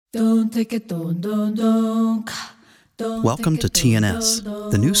Welcome to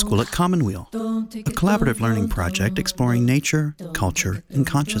TNS, the new school at Commonweal, a collaborative learning project exploring nature, culture, and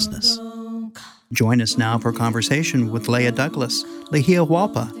consciousness. Join us now for a conversation with Leah Douglas, Lihia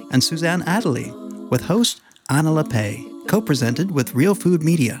Hualpa, and Suzanne Adderley, with host Anna LePay, co-presented with Real Food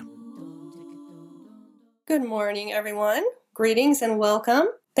Media. Good morning, everyone. Greetings and welcome.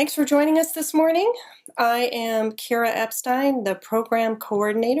 Thanks for joining us this morning. I am Kira Epstein, the program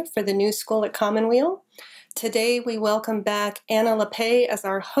coordinator for the new school at Commonweal. Today, we welcome back Anna LePay as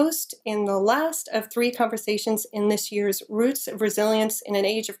our host in the last of three conversations in this year's Roots of Resilience in an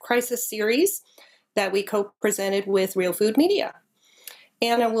Age of Crisis series that we co-presented with Real Food Media.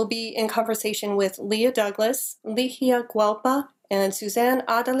 Anna will be in conversation with Leah Douglas, Lihia Hualpa, and Suzanne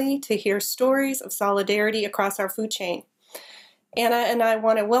Adderley to hear stories of solidarity across our food chain. Anna and I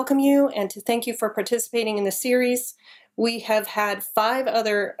want to welcome you and to thank you for participating in the series. We have had 5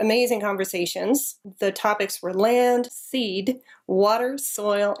 other amazing conversations. The topics were land, seed, water,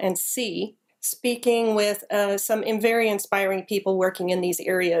 soil, and sea, speaking with some very inspiring people working in these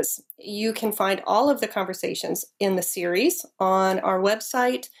areas. You can find all of the conversations in the series on our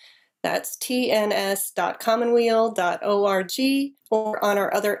website. That's tns.commonweal.org, or on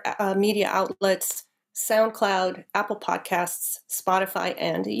our other media outlets, SoundCloud, Apple Podcasts, Spotify,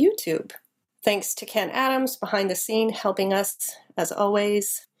 and YouTube. Thanks to Ken Adams behind the scene helping us, as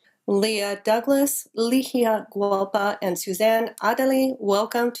always. Leah Douglas, Lihia Hualpa, and Suzanne Adderley,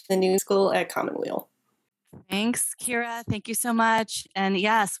 welcome to the new school at Commonweal. Thanks, Kira. Thank you so much. And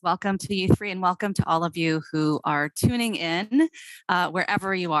yes, welcome to you three, and welcome to all of you who are tuning in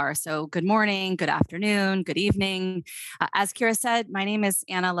wherever you are. So good morning, good afternoon, good evening. As Kira said, my name is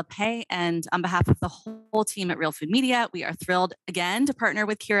Anna LePay, and on behalf of the whole team at Real Food Media, we are thrilled again to partner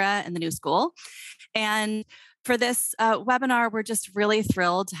with Kira and the new school. And for this webinar, we're just really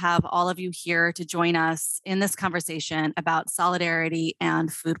thrilled to have all of you here to join us in this conversation about solidarity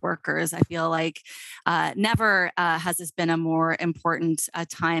and food workers. I feel like never has this been a more important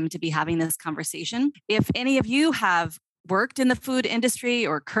time to be having this conversation. If any of you have worked in the food industry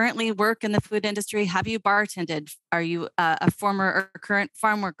or currently work in the food industry, have you bartended? Are you a former or current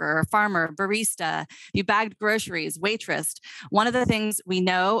farm worker or farmer, barista? You bagged groceries, waitress? One of the things we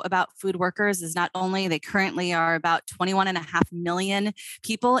know about food workers is not only they currently are about 21.5 million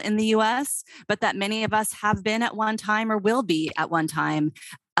people in the US, but that many of us have been at one time or will be at one time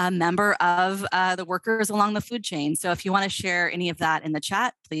a member of the workers along the food chain. So if you want to share any of that in the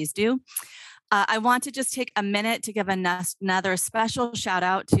chat, please do. I want to just take a minute to give another special shout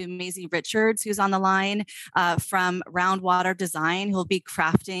out to Maisie Richards, who's on the line from Roundwater Design, who will be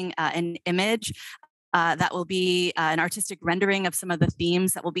crafting an image that will be an artistic rendering of some of the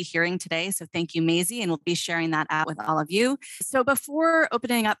themes that we'll be hearing today. So thank you, Maisie, and we'll be sharing that out with all of you. So before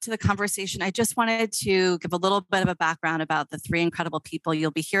opening up to the conversation, I just wanted to give a little bit of a background about the 3 incredible people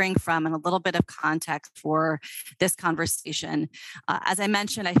you'll be hearing from and a little bit of context for this conversation. As I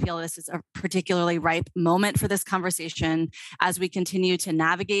mentioned, I feel this is a particularly ripe moment for this conversation as we continue to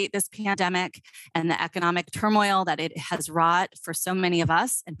navigate this pandemic and the economic turmoil that it has wrought for so many of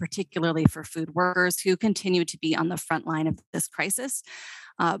us, and particularly for food workers who continue to be on the front line of this crisis.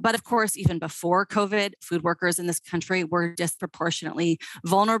 But of course, even before COVID, food workers in this country were disproportionately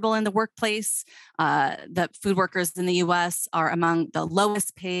vulnerable in the workplace. The food workers in the US are among the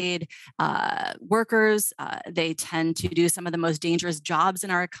lowest paid workers. They tend to do some of the most dangerous jobs in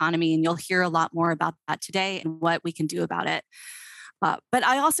our economy, and you'll hear a lot more about that today and what we can do about it. But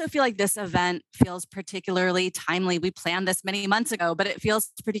I also feel like this event feels particularly timely. We planned this many months ago, but it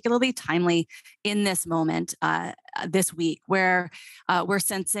feels particularly timely in this moment, this week, where we're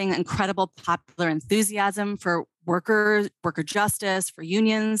sensing incredible popular enthusiasm for worker justice, for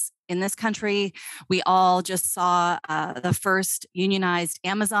unions in this country. We all just saw the first unionized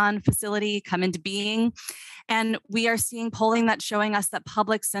Amazon facility come into being. And we are seeing polling that's showing us that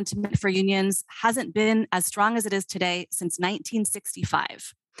public sentiment for unions hasn't been as strong as it is today since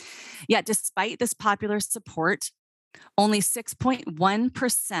 1965. Yet, despite this popular support, only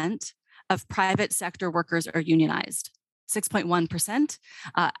 6.1% of private sector workers are unionized. 6.1%.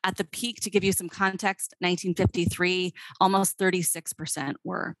 At the peak, to give you some context, 1953, almost 36%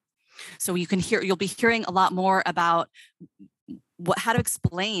 were. So you'll be hearing a lot more about how to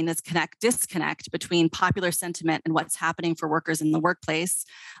explain this disconnect between popular sentiment and what's happening for workers in the workplace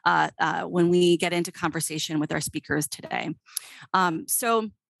when we get into conversation with our speakers today.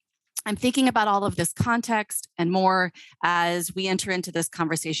 So I'm thinking about all of this context and more as we enter into this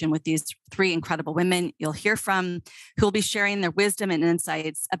conversation with these 3 incredible women you'll hear from, who will be sharing their wisdom and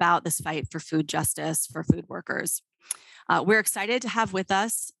insights about this fight for food justice for food workers. We're excited to have with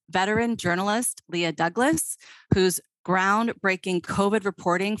us veteran journalist Leah Douglas, whose groundbreaking COVID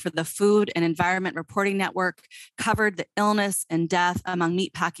reporting for the Food and Environment Reporting Network covered the illness and death among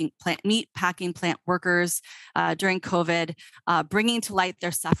meatpacking plant workers during COVID, bringing to light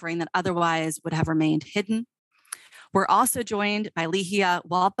their suffering that otherwise would have remained hidden. We're also joined by Lihia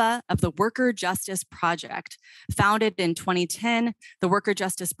Walpa of the Worker Justice Project. Founded in 2010, the Worker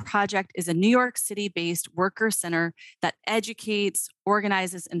Justice Project is a New York City-based worker center that educates,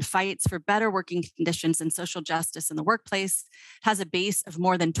 organizes, and fights for better working conditions and social justice in the workplace, has a base of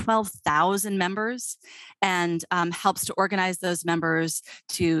more than 12,000 members, and helps to organize those members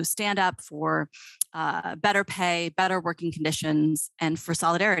to stand up for better pay, better working conditions, and for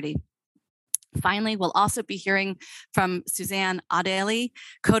solidarity. Finally, we'll also be hearing from Suzanne Adeli,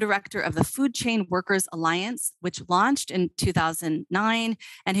 co-director of the Food Chain Workers Alliance, which launched in 2009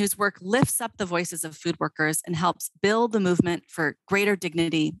 and whose work lifts up the voices of food workers and helps build the movement for greater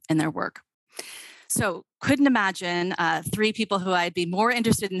dignity in their work. So couldn't imagine three people who I'd be more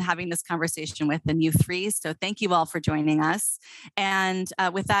interested in having this conversation with than you three. So thank you all for joining us. And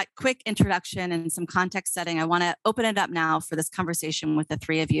with that quick introduction and some context setting, I want to open it up now for this conversation with the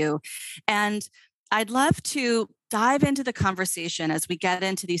three of you. And I'd love to dive into the conversation as we get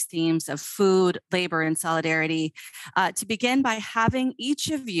into these themes of food, labor, and solidarity, to begin by having each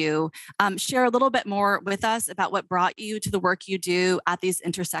of you share a little bit more with us about what brought you to the work you do at these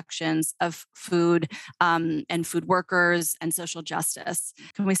intersections of food and food workers and social justice.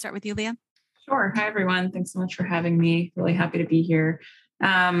 Can we start with you, Leah? Sure. Hi, everyone. Thanks so much for having me. Really happy to be here.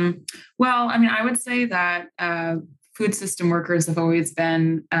 I would say that food system workers have always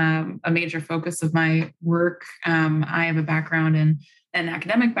been a major focus of my work. I have a background an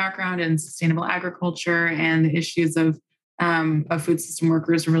academic background in sustainable agriculture, and the issues of food system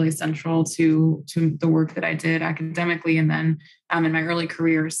workers are really central to the work that I did academically and then in my early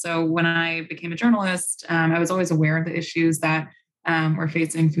career. So when I became a journalist, I was always aware of the issues that were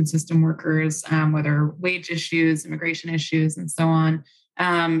facing food system workers, whether wage issues, immigration issues, and so on.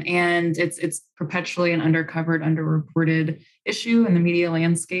 And it's perpetually an undercovered, underreported issue in the media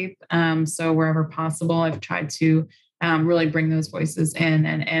landscape. So wherever possible, I've tried to really bring those voices in.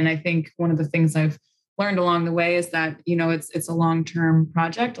 And I think one of the things I've learned along the way is that, it's a long-term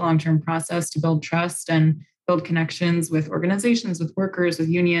project, a long-term process to build trust and build connections with organizations, with workers, with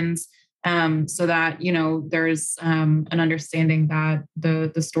unions, so that, there's an understanding that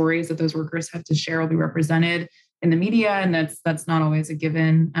the stories that those workers have to share will be represented in the media, and that's not always a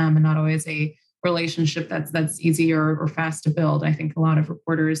given, and not always a relationship that's easy or fast to build. I think a lot of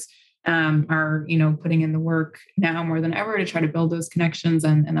reporters are putting in the work now more than ever to try to build those connections,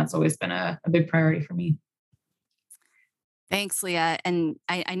 and that's always been a big priority for me. Thanks, Leah. And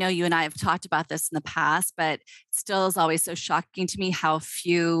I know you and I have talked about this in the past, but it still is always so shocking to me how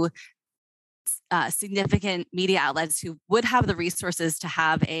few significant media outlets who would have the resources to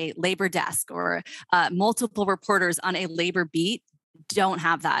have a labor desk or multiple reporters on a labor beat don't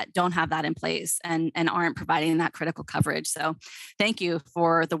have that in place and aren't providing that critical coverage. So thank you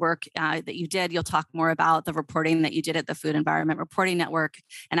for the work that you did. You'll talk more about the reporting that you did at the Food Environment Reporting Network.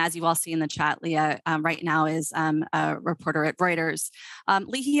 And as you all see in the chat, Leah right now is a reporter at Reuters.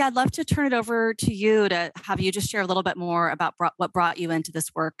 Lihi, I'd love to turn it over to you to have you just share a little bit more about what brought you into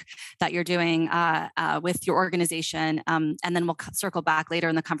this work that you're doing with your organization. And then we'll circle back later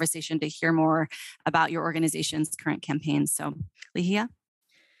in the conversation to hear more about your organization's current campaigns. So Lihia?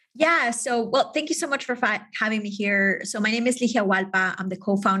 Yeah. Thank you so much for having me here. So my name is Lihia Walpa. I'm the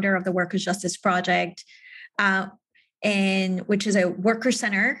co-founder of the Workers Justice Project, and which is a worker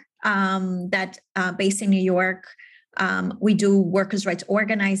center that based in New York. We do workers' rights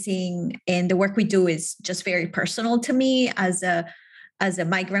organizing, and the work we do is just very personal to me as a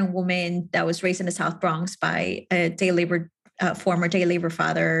migrant woman that was raised in the South Bronx by a former day labor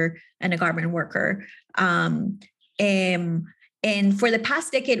father and a garment worker. And for the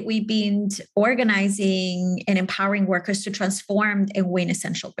past decade, we've been organizing and empowering workers to transform and win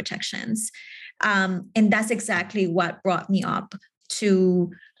essential protections. And that's exactly what brought me up to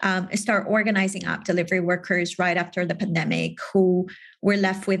start organizing up delivery workers right after the pandemic, who were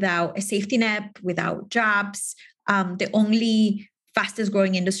left without a safety net, without jobs. The only fastest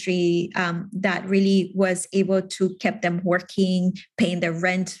growing industry that really was able to keep them working, paying their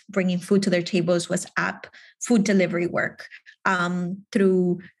rent, bringing food to their tables was app food delivery work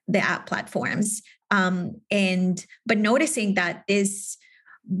through the app platforms. But noticing that these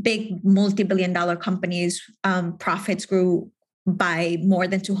big multi-billion-dollar companies' profits grew by more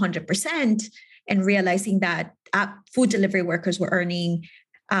than 200%, and realizing that food delivery workers were earning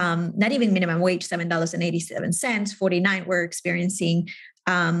not even minimum wage, $7.87, 49 were experiencing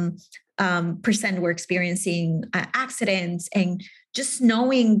percent were experiencing accidents. And just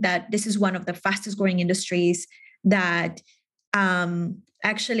knowing that this is one of the fastest growing industries that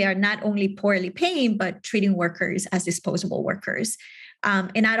actually are not only poorly paying, but treating workers as disposable workers.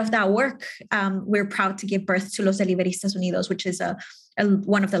 And out of that work, we're proud to give birth to Los Deliveristas Unidos, which is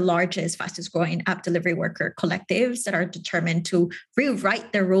one of the largest, fastest growing app delivery worker collectives that are determined to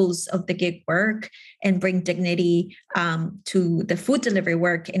rewrite the rules of the gig work and bring dignity to the food delivery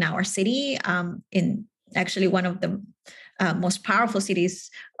work in our city, in actually one of the most powerful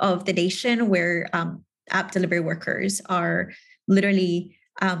cities of the nation, where app delivery workers are literally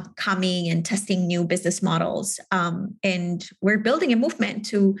coming and testing new business models. And we're building a movement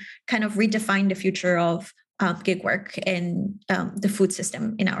to kind of redefine the future of gig work and the food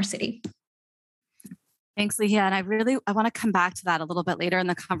system in our city. Thanks, Lihia. And I want to come back to that a little bit later in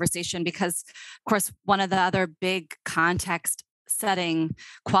the conversation, because of course, one of the other big context setting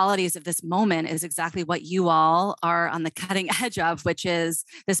qualities of this moment is exactly what you all are on the cutting edge of, which is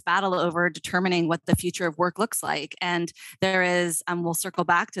this battle over determining what the future of work looks like. And there is, we'll circle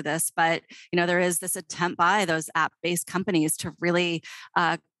back to this, but there is this attempt by those app-based companies to really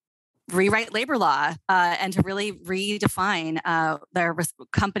rewrite labor law and to really redefine their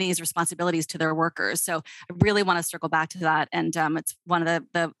companies' responsibilities to their workers. So I really want to circle back to that. And it's one of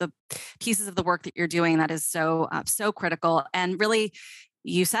the pieces of the work that you're doing that is so critical. And really,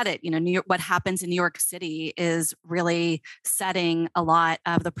 you said it, New York, what happens in New York City is really setting a lot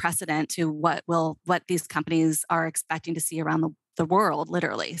of the precedent to what these companies are expecting to see around the world,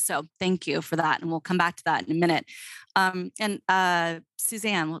 literally. So thank you for that. And we'll come back to that in a minute. And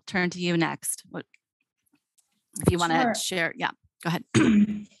Suzanne, we'll turn to you next. If you want to share. Yeah, go ahead.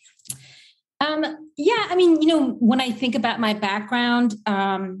 Yeah, I mean, when I think about my background,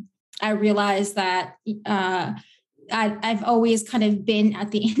 I realize that I've always kind of been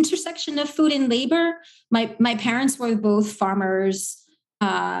at the intersection of food and labor. My parents were both farmers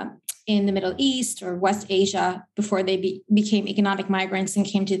in the Middle East or West Asia before they became economic migrants and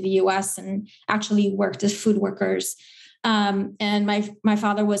came to the US and actually worked as food workers. And my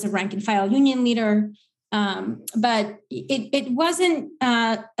father was a rank and file union leader. But it wasn't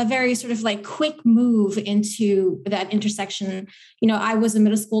a very sort of like quick move into that intersection. I was a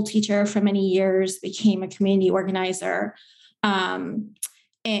middle school teacher for many years, became a community organizer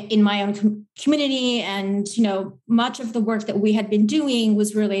in my own community. And, much of the work that we had been doing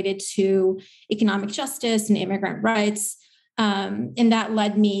was related to economic justice and immigrant rights. And that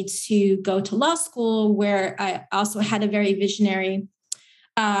led me to go to law school, where I also had a very visionary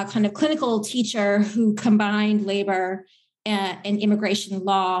kind of clinical teacher who combined labor and immigration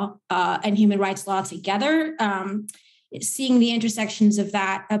law and human rights law together, seeing the intersections of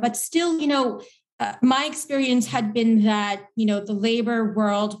that. But still, my experience had been that, the labor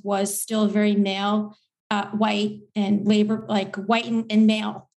world was still very male, white, and labor, like white and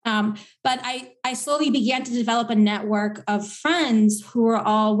male. But I slowly began to develop a network of friends who were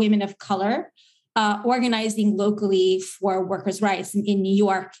all women of color, organizing locally for workers' rights in New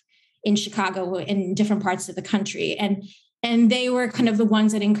York, in Chicago, in different parts of the country. And they were kind of the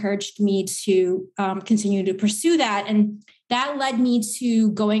ones that encouraged me to continue to pursue that. And that led me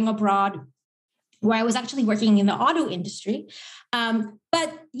to going abroad, where I was actually working in the auto industry.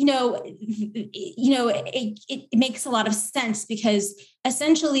 But, it makes a lot of sense, because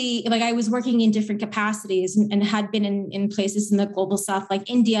essentially, like, I was working in different capacities and had been in places in the global South, like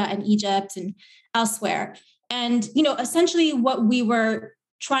India and Egypt and elsewhere. And, essentially what we were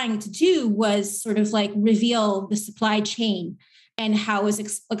trying to do was sort of like reveal the supply chain and how it's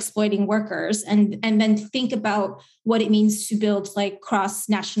exploiting workers, and then think about what it means to build like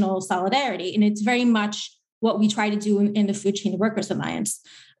cross-national solidarity. And it's very much what we try to do in the Food Chain Workers Alliance.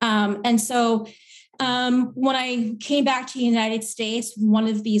 And so when I came back to the United States, one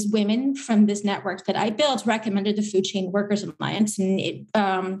of these women from this network that I built recommended the Food Chain Workers Alliance. And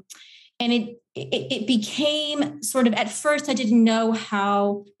it became sort of, at first, I didn't know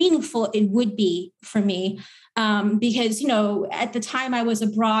how meaningful it would be for me. Because, at the time I was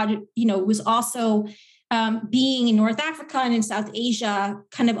abroad, was also being in North Africa and in South Asia,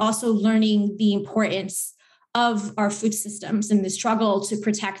 kind of also learning the importance of our food systems and the struggle to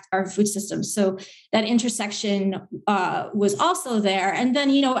protect our food systems. So that intersection was also there. And then,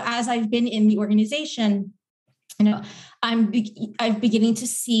 as I've been in the organization, I'm beginning to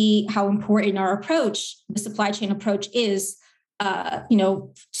see how important our approach, the supply chain approach, is,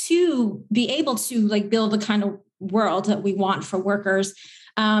 to be able to like build the kind of world that we want for workers.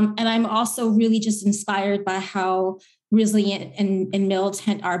 And I'm also really just inspired by how resilient and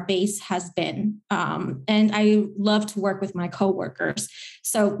militant our base has been. And I love to work with my coworkers.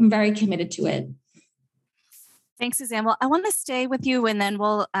 So I'm very committed to it. Thanks, Suzanne. Well, I want to stay with you, and then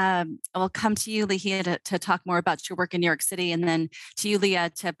we'll come to you, Lihia, to talk more about your work in New York City, and then to you,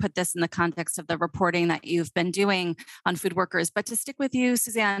 Leah, to put this in the context of the reporting that you've been doing on food workers. But to stick with you,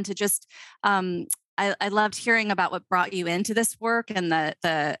 Suzanne, to just I loved hearing about what brought you into this work and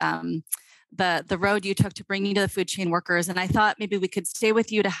the road you took to bring you to the food chain workers. And I thought maybe we could stay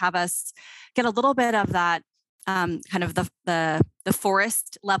with you to have us get a little bit of that kind of the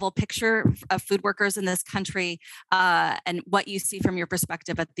forest level picture of food workers in this country, and what you see from your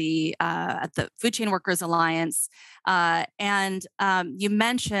perspective at the Food Chain Workers Alliance. And you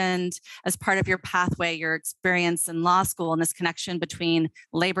mentioned, as part of your pathway, your experience in law school and this connection between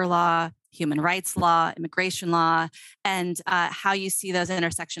labor law, human rights law, immigration law, and how you see those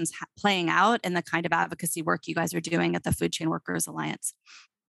intersections playing out in the kind of advocacy work you guys are doing at the Food Chain Workers Alliance.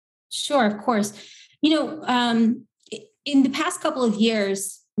 Sure, of course. In the past couple of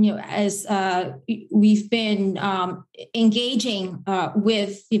years, as we've been engaging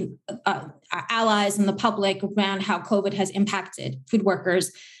with our allies and the public around how COVID has impacted food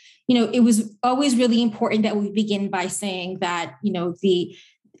workers, it was always really important that we begin by saying that,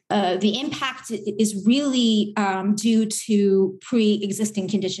 the impact is really due to pre-existing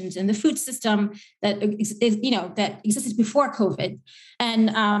conditions in the food system that existed before COVID,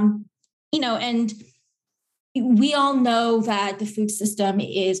 and we all know that the food system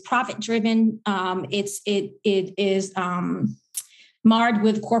is profit-driven. It is marred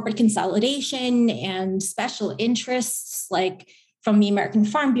with corporate consolidation and special interests, like from the American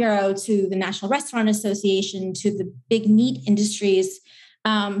Farm Bureau to the National Restaurant Association to the big meat industries,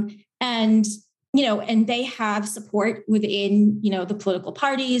 and they have support within the political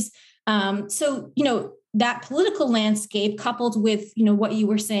parties. So that political landscape, coupled with what you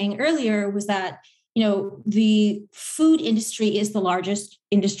were saying earlier, was that the food industry is the largest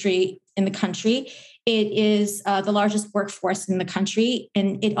industry in the country. It is the largest workforce in the country,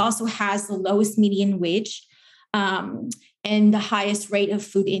 and it also has the lowest median wage and the highest rate of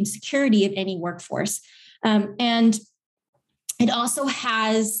food insecurity of any workforce. And it also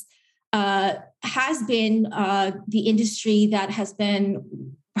has been the industry that has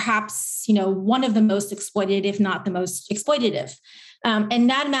been perhaps one of the most exploited, if not the most exploitative. And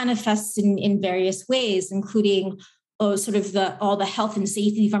that manifests in various ways, including all the health and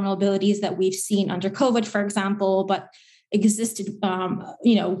safety vulnerabilities that we've seen under COVID, for example, but existed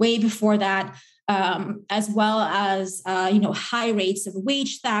way before that, as well as high rates of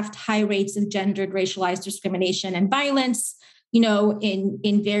wage theft, high rates of gendered, racialized discrimination and violence,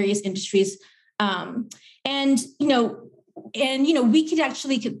 in various industries,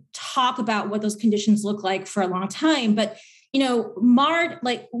 we could talk about what those conditions look like for a long time, but marred,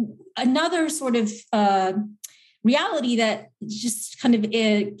 like another sort of reality that just kind of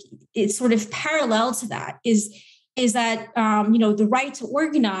is sort of parallel to that is that the right to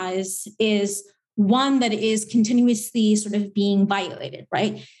organize is one that is continuously sort of being violated,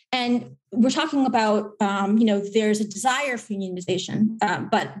 right? And we're talking about there's a desire for unionization,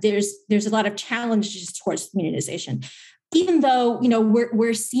 but there's a lot of challenges towards unionization, even though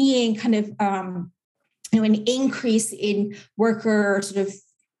we're seeing kind of an increase in worker sort of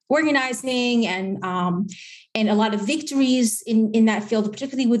organizing and a lot of victories in that field,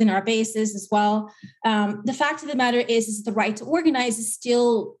 particularly within our bases as well. The fact of the matter is the right to organize is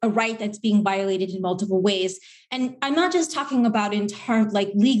still a right that's being violated in multiple ways. And I'm not just talking about in terms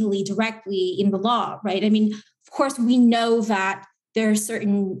like legally, directly in the law, right? I mean, of course, we know that there are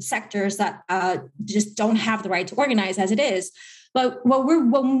certain sectors that just don't have the right to organize as it is. But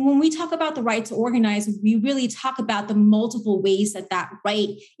when we talk about the right to organize, we really talk about the multiple ways that right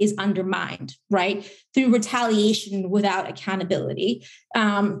is undermined, right? Through retaliation without accountability,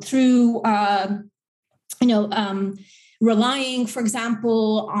 through relying, for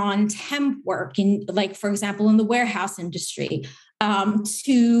example, on temp work, for example, in the warehouse industry, and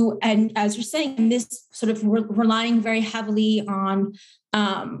as you're saying, this sort of relying very heavily on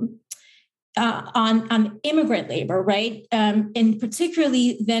immigrant labor, right? And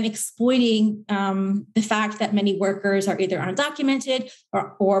particularly then exploiting the fact that many workers are either undocumented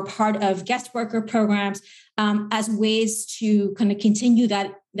or part of guest worker programs as ways to kind of continue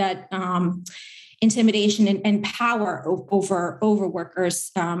that intimidation and power over workers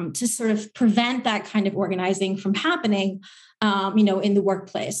to sort of prevent that kind of organizing from happening, in the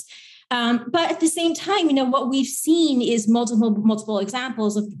workplace. But at the same time, what we've seen is multiple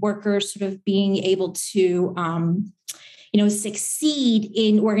examples of workers sort of being able to, succeed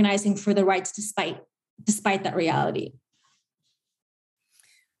in organizing for their rights despite that reality.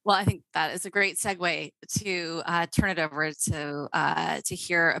 Well, I think that is a great segue to turn it over to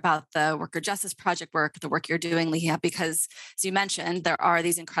hear about the Worker Justice Project work, the work you're doing, Leah, because as you mentioned, there are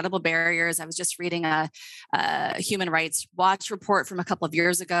these incredible barriers. I was just reading a Human Rights Watch report from a couple of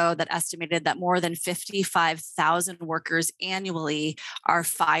years ago that estimated that more than 55,000 workers annually are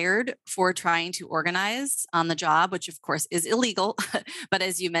fired for trying to organize on the job, which of course is illegal. But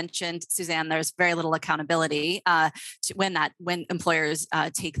as you mentioned, Suzanne, there's very little accountability when employers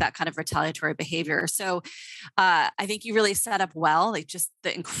take that kind of retaliatory behavior. So I think you really set up well, like just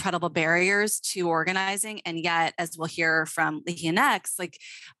the incredible barriers to organizing. And yet, as we'll hear from Leah next, like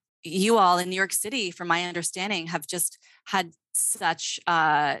you all in New York City, from my understanding, have just had such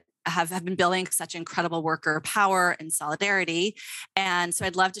have been building such incredible worker power and solidarity. And so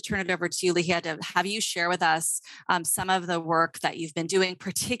I'd love to turn it over to you, Leah, to have you share with us some of the work that you've been doing,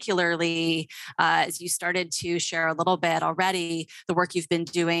 particularly as you started to share a little bit already, the work you've been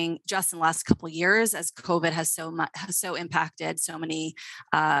doing just in the last couple of years as COVID has so impacted so many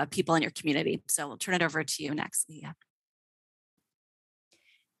people in your community. So we'll turn it over to you next, Leah.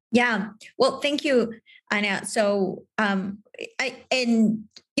 Yeah, well, thank you, Anna. So,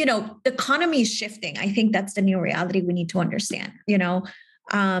 the economy is shifting. I think that's the new reality we need to understand. In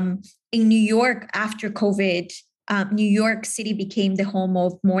New York after COVID, New York City became the home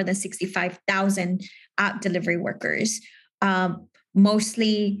of more than 65,000 app delivery workers,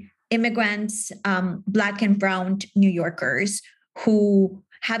 mostly immigrants, Black and Brown New Yorkers who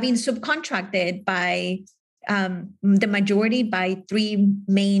have been subcontracted by the majority by three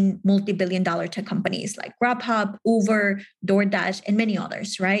main multi-billion-dollar tech companies like Grubhub, Uber, DoorDash, and many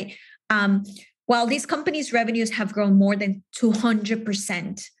others, right? While these companies' revenues have grown more than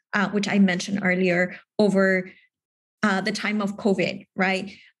 200%, which I mentioned earlier, over the time of COVID,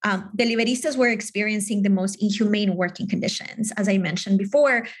 right? Deliveristas were experiencing the most inhumane working conditions. As I mentioned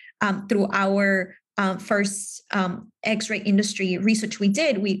before, through our first X-ray industry research we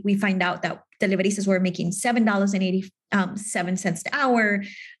did, we find out that deliveristas were making $7.87 an hour.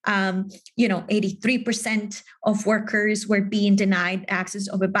 83% of workers were being denied access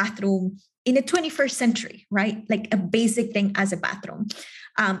of a bathroom in the 21st century, right? Like a basic thing as a bathroom.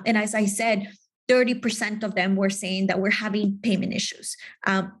 And as I said, 30% of them were saying that we're having payment issues.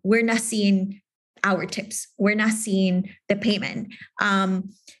 We're not seeing our tips. We're not seeing the payment.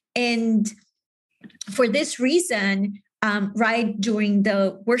 And for this reason, right during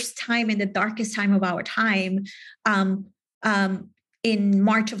the worst time and the darkest time of our time, in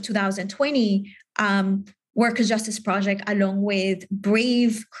March of 2020, Workers' Justice Project, along with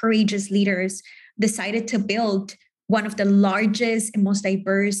brave, courageous leaders, decided to build one of the largest and most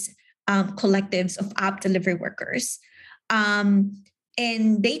diverse collectives of app delivery workers. And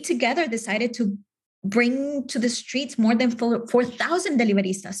they together decided to bring to the streets more than 4,000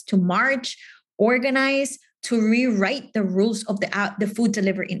 deliveristas to march, organize, to rewrite the rules of the food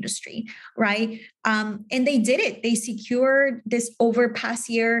delivery industry, right? And they did it. They secured this over past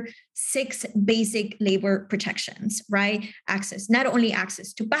year 6 basic labor protections, right? Not only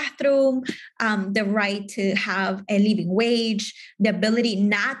access to bathroom, the right to have a living wage, the ability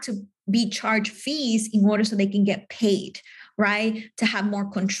not to be charged fees in order so they can get paid, right? To have more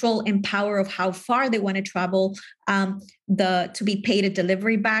control and power of how far they want to travel, to be paid a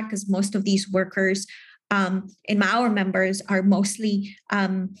delivery bag, because most of these workers and our members are mostly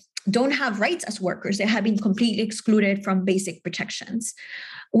don't have rights as workers. They have been completely excluded from basic protections.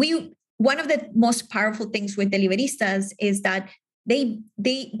 One of the most powerful things with deliveristas is that they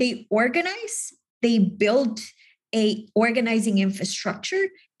organize, they build a organizing infrastructure,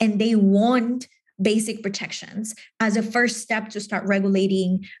 and they want basic protections as a first step to start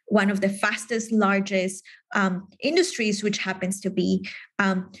regulating one of the fastest, largest industries, which happens to be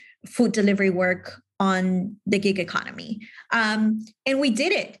food delivery work on the gig economy. And we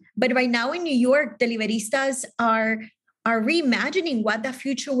did it. But right now in New York, deliveristas are reimagining what the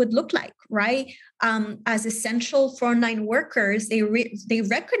future would look like, right? As essential frontline workers, the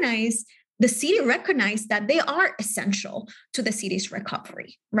city recognized that they are essential to the city's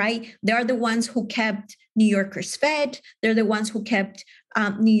recovery, right? They are the ones who kept New Yorkers fed. They're the ones who kept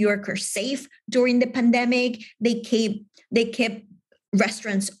New Yorkers safe during the pandemic. They kept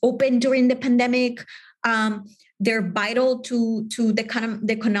restaurants open during the pandemic. They're vital to the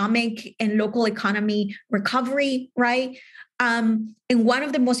economic and local economy recovery, right? And one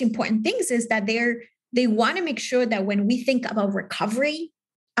of the most important things is that they want to make sure that when we think about recovery,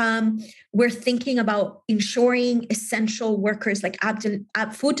 we're thinking about ensuring essential workers like app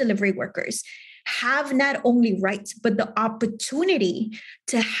food delivery workers have not only rights, but the opportunity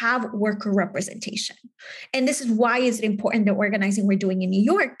to have worker representation. And this is why it's important the organizing we're doing in New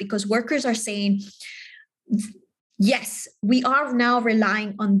York, because workers are saying, yes, we are now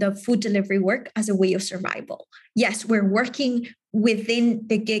relying on the food delivery work as a way of survival. Yes, we're working within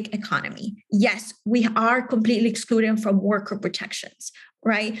the gig economy. Yes, we are completely excluded from worker protections,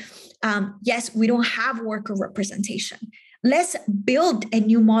 right? Yes, we don't have worker representation. Let's build a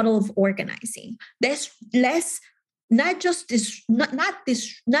new model of organizing. Let's not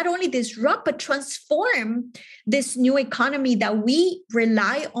only disrupt, but transform this new economy that we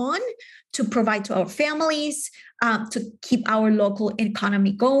rely on to provide to our families, to keep our local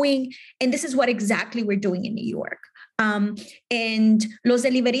economy going. And this is what exactly we're doing in New York. And Los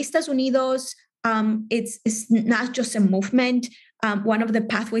Deliveristas Unidos, it's not just a movement. One of the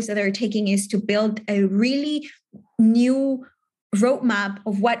pathways that they're taking is to build a really new roadmap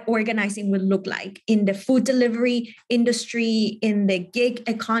of what organizing would look like in the food delivery industry, in the gig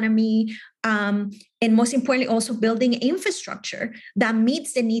economy, and most importantly, also building infrastructure that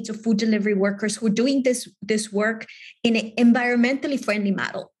meets the needs of food delivery workers who are doing this work in an environmentally friendly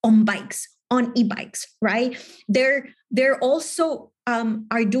model, on bikes, on e-bikes, right? They're also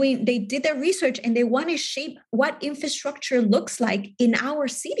they did their research and they want to shape what infrastructure looks like in our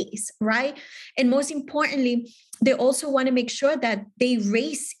cities, right? And most importantly, they also want to make sure that they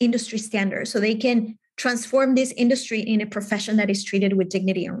raise industry standards so they can transform this industry in a profession that is treated with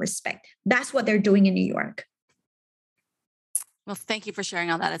dignity and respect. That's what they're doing in New York. Well, thank you for sharing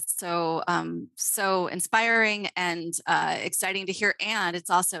all that. It's so inspiring and exciting to hear. And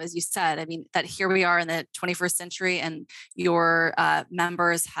it's also, as you said, I mean, that here we are in the 21st century and your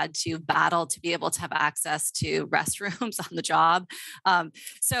members had to battle to be able to have access to restrooms on the job.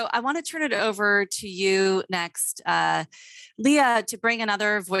 So I want to turn it over to you next, Leah, to bring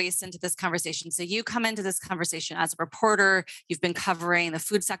another voice into this conversation. So you come into this conversation as a reporter. You've been covering the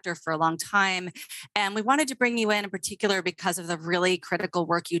food sector for a long time. And we wanted to bring you in particular because of the really critical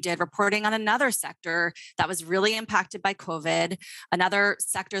work you did reporting on another sector that was really impacted by COVID, another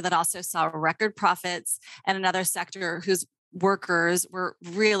sector that also saw record profits, and another sector whose workers were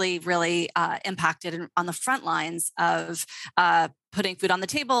really, really impacted on the front lines of putting food on the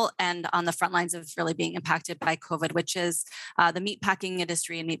table and on the front lines of really being impacted by COVID, which is the meatpacking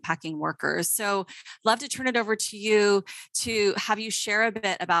industry and meatpacking workers. So love to turn it over to you to have you share a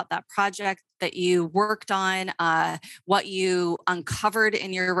bit about that project that you worked on, what you uncovered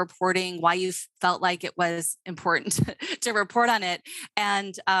in your reporting, why you felt like it was important to report on it,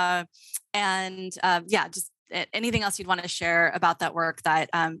 and just anything else you'd want to share about that work that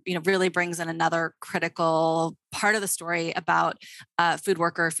really brings in another critical part of the story about food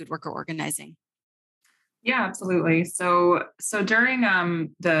worker organizing. Yeah, absolutely. So during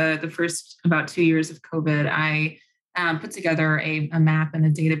the first about 2 years of COVID, I put together a map and a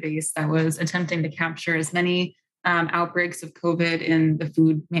database that was attempting to capture as many outbreaks of COVID in the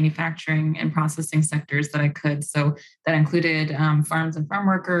food manufacturing and processing sectors that I could. So that included farms and farm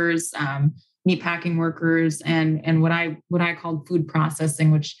workers, meatpacking workers, and what I called food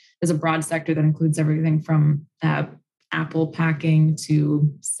processing, which is a broad sector that includes everything from apple packing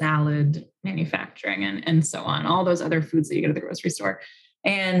to salad manufacturing and so on, all those other foods that you get at the grocery store.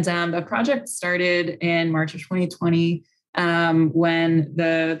 And the project started in March of 2020 when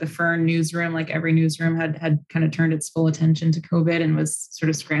the Fern newsroom, like every newsroom, had kind of turned its full attention to COVID and was sort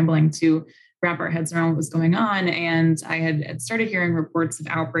of scrambling to wrap our heads around what was going on. And I had started hearing reports of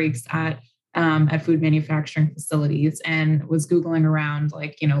outbreaks at food manufacturing facilities and was Googling around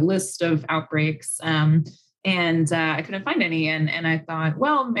list of outbreaks. And I couldn't find any. And I thought,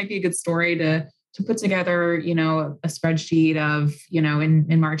 well, it might be a good story to put together, a spreadsheet of,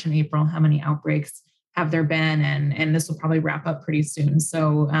 in March and April, how many outbreaks have there been? And this will probably wrap up pretty soon.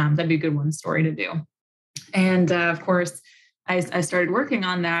 So that'd be a good one story to do. And of course, I started working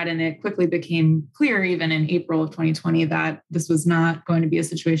on that, and it quickly became clear, even in April of 2020, that this was not going to be a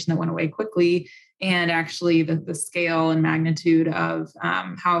situation that went away quickly. And actually, the scale and magnitude of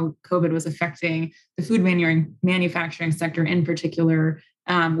how COVID was affecting the food manufacturing sector in particular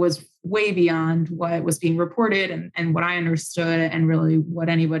was way beyond what was being reported and what I understood, and really what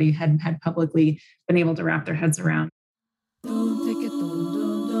anybody had publicly been able to wrap their heads around.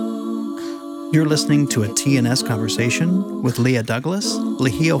 You're listening to a TNS conversation with Leah Douglas,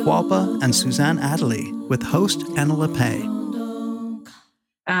 Lehia Hualpa, and Suzanne Adderley, with host Anna LePay.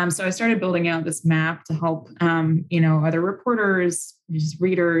 So I started building out this map to help, other reporters, just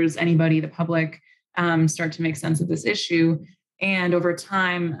readers, anybody, the public, start to make sense of this issue. And over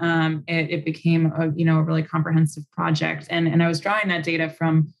time, it became a really comprehensive project. And I was drawing that data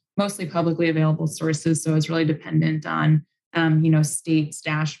from mostly publicly available sources. So it's really dependent on states'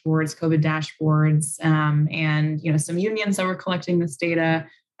 dashboards, COVID dashboards, and some unions that were collecting this data,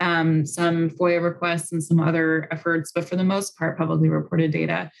 some FOIA requests and some other efforts, but for the most part, publicly reported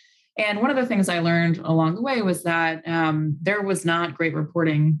data. And one of the things I learned along the way was that there was not great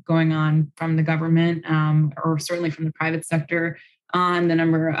reporting going on from the government, or certainly from the private sector, on the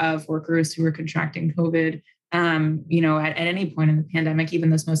number of workers who were contracting COVID. At any point in the pandemic, even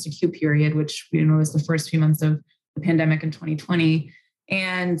this most acute period, which was the first few months of the pandemic in 2020.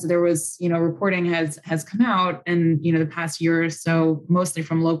 And there was, reporting has come out in, the past year or so, mostly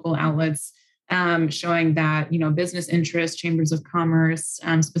from local outlets, showing that, business interests, chambers of commerce,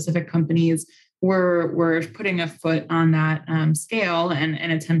 specific companies were putting a foot on that scale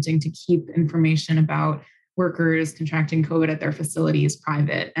and attempting to keep information about workers contracting COVID at their facilities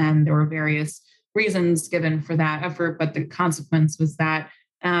private. And there were various reasons given for that effort, but the consequence was that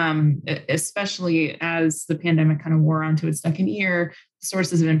especially as the pandemic kind of wore onto its second year,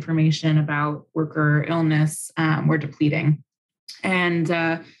 sources of information about worker illness were depleting. And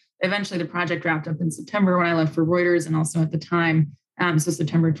eventually the project wrapped up in September when I left for Reuters, and also at the time, so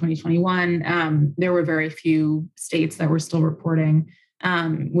September 2021, there were very few states that were still reporting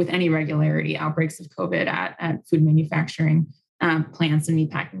with any regularity outbreaks of COVID at food manufacturing plants and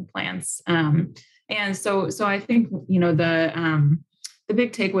meatpacking plants. And so I think, the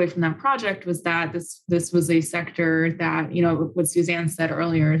big takeaway from that project was that this was a sector that, what Suzanne said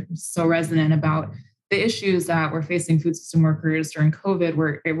earlier, was so resonant about the issues that were facing food system workers during COVID,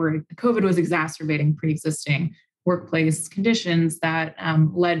 where COVID was exacerbating pre-existing workplace conditions that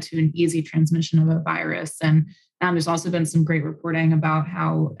led to an easy transmission of a virus. And there's also been some great reporting about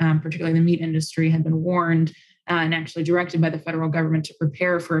how, particularly the meat industry, had been warned and actually directed by the federal government to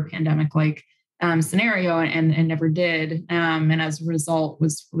prepare for a pandemic-like scenario, and never did. And as a result,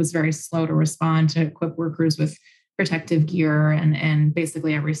 was very slow to respond to equip workers with protective gear and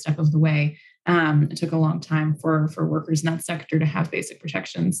basically every step of the way. It took a long time for workers in that sector to have basic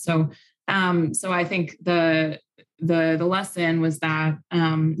protections. So I think the lesson was that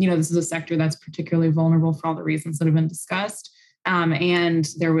this is a sector that's particularly vulnerable for all the reasons that have been discussed. And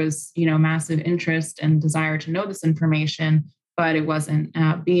there was massive interest and desire to know this information, but it wasn't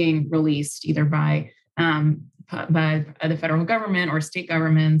being released either by the federal government or state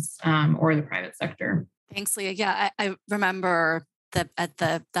governments or the private sector. Thanks, Leah. Yeah, I remember at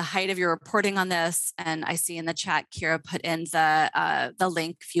the height of your reporting on this, and I see in the chat, Kira put in the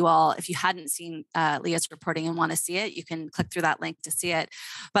link. If you hadn't seen Leah's reporting and want to see it, you can click through that link to see it.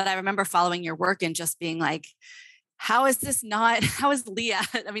 But I remember following your work and just being like, how is Leah?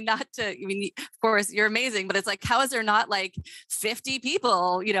 Of course you're amazing, but it's like, how is there not like 50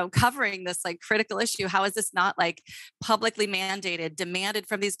 people, covering this like critical issue? How is this not like publicly mandated, demanded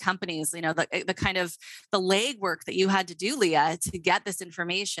from these companies? The kind of the legwork that you had to do, Leah, to get this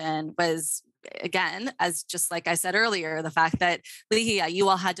information was, again, as just like I said earlier, the fact that, Leah, you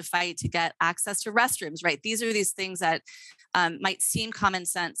all had to fight to get access to restrooms, right? These are these things that might seem common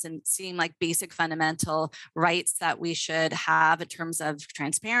sense and seem like basic fundamental rights that we should have in terms of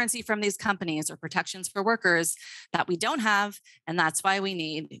transparency from these companies or protections for workers that we don't have. And that's why we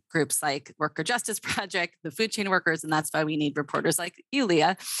need groups like Worker Justice Project, the food chain workers, and that's why we need reporters like you,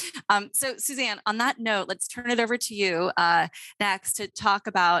 Leah. So Suzanne, on that note, let's turn it over to you next to talk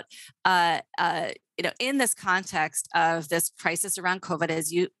about in this context of this crisis around COVID,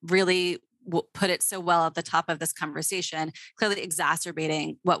 as you really put it so well at the top of this conversation, clearly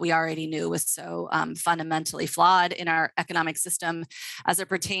exacerbating what we already knew was so fundamentally flawed in our economic system as it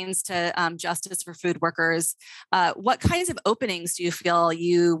pertains to justice for food workers. What kinds of openings do you feel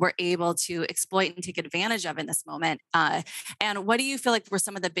you were able to exploit and take advantage of in this moment? And what do you feel like were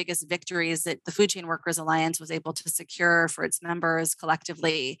some of the biggest victories that the Food Chain Workers Alliance was able to secure for its members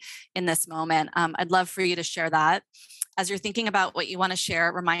collectively in this moment? I'd love for you to share that. As you're thinking about what you want to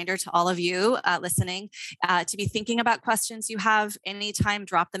share, reminder to all of you listening to be thinking about questions you have anytime,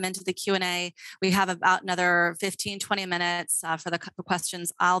 drop them into the Q&A. We have about another 15, 20 minutes for the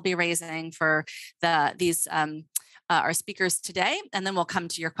questions I'll be raising for these our speakers today, and then we'll come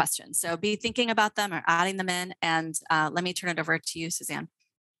to your questions. So be thinking about them or adding them in, and let me turn it over to you, Suzanne.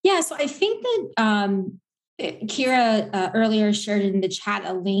 Yeah, so I think that Kira earlier shared in the chat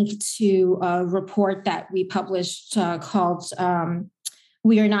a link to a report that we published called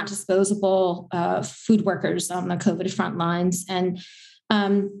 "We Are Not Disposable: Food Workers on the COVID Front Lines," and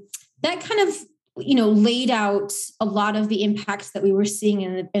that kind of laid out a lot of the impacts that we were seeing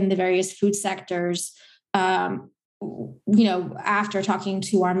in the various food sectors. After talking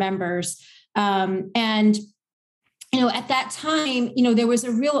to our members, and at that time, there was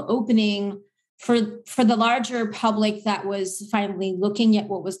a real opening for the larger public that was finally looking at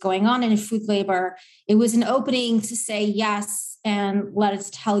what was going on in food labor. It was an opening to say yes, and let us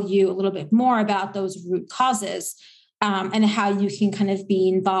tell you a little bit more about those root causes, and how you can kind of be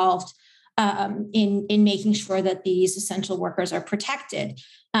involved in making sure that these essential workers are protected.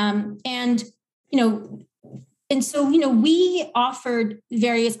 And so we offered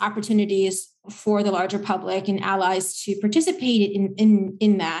various opportunities for the larger public and allies to participate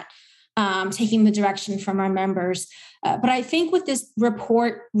in that, taking the direction from our members. But I think what this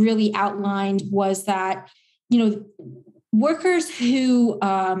report really outlined was that, workers who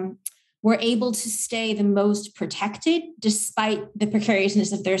were able to stay the most protected despite the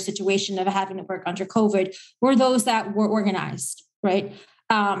precariousness of their situation of having to work under COVID were those that were organized, right?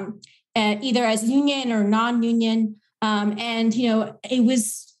 Either as union or non-union. And it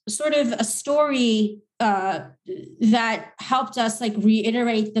was sort of a story that helped us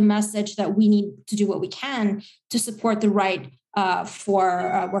reiterate the message that we need to do what we can to support the right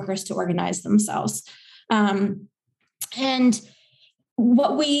for workers to organize themselves. And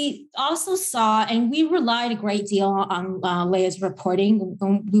what we also saw, and we relied a great deal on Leah's reporting,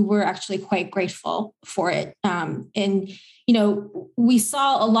 we were actually quite grateful for it. And we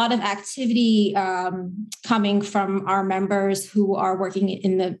saw a lot of activity coming from our members who are working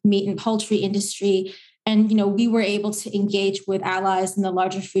in the meat and poultry industry. And, we were able to engage with allies in the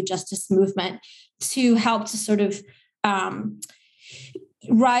larger food justice movement to help to sort of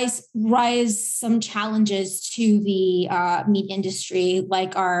rise some challenges to the meat industry,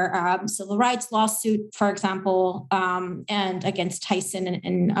 like our civil rights lawsuit, for example, and against Tyson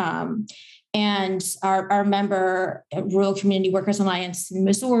and our member Rural Community Workers Alliance in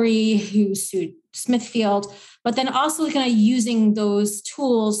Missouri, who sued Smithfield, but then also kind of using those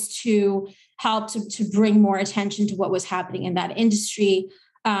tools to help to bring more attention to what was happening in that industry,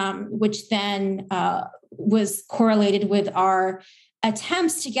 which then was correlated with our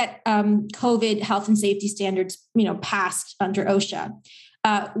attempts to get COVID health and safety standards, passed under OSHA,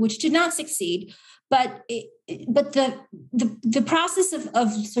 which did not succeed. But the process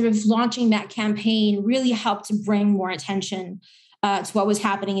of sort of launching that campaign really helped to bring more attention to what was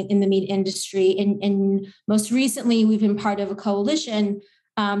happening in the meat industry. And most recently, we've been part of a coalition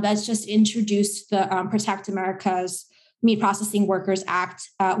that's just introduced the Protect America's Meat Processing Workers Act,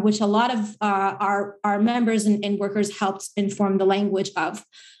 which a lot of our members and workers helped inform the language of.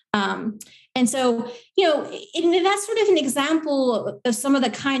 And so, and that's sort of an example of some of the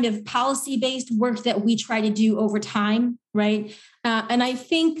kind of policy-based work that we try to do over time, right? And I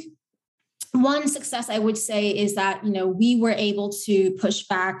think one success I would say is that, we were able to push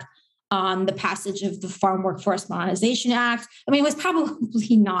back on the passage of the Farm Workforce Modernization Act. I mean, it was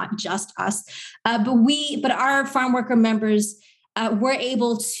probably not just us, but our farm worker members were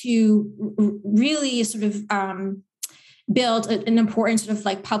able to really sort of build an important sort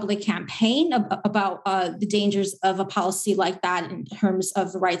of public campaign about the dangers of a policy like that in terms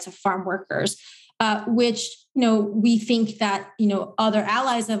of the rights of farm workers, which, we think that, other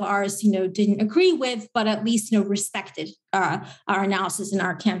allies of ours, didn't agree with, but at least, respected our analysis and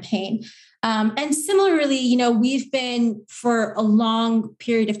our campaign. And similarly, we've been for a long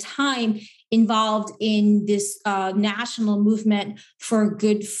period of time involved in this national movement for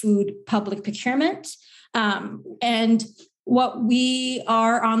good food public procurement. And what we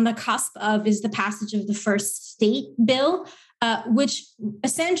are on the cusp of is the passage of the first state bill, which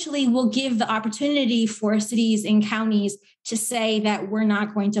essentially will give the opportunity for cities and counties to say that we're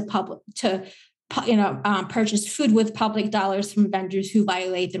not going to purchase food with public dollars from vendors who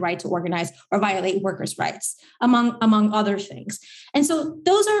violate the right to organize or violate workers' rights, among other things. And so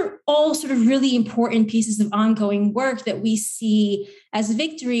those are all sort of really important pieces of ongoing work that we see as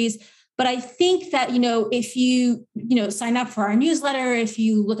victories. But I think that, if you, sign up for our newsletter, if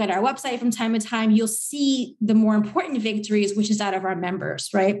you look at our website from time to time, you'll see the more important victories, which is that of our members,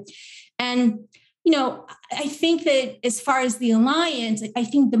 right? And, I think that as far as the Alliance, I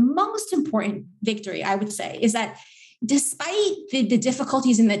think the most important victory, I would say, is that despite the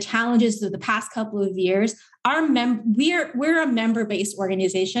difficulties and the challenges of the past couple of years, we're a member-based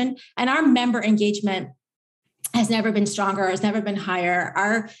organization, and our member engagement has never been stronger, has never been higher.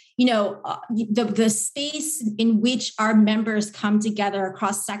 Our, the space in which our members come together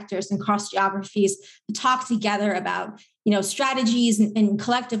across sectors and across geographies to talk together about, strategies and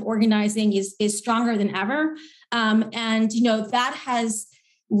collective organizing is stronger than ever. And, that has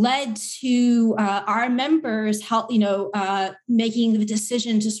led to our members making the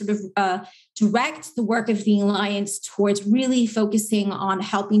decision to sort of direct the work of the Alliance towards really focusing on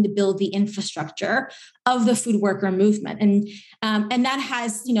helping to build the infrastructure of the food worker movement. And that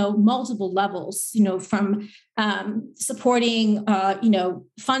has, multiple levels, from supporting,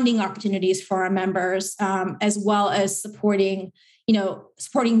 funding opportunities for our members, as well as supporting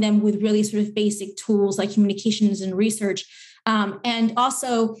them with really sort of basic tools like communications and research. And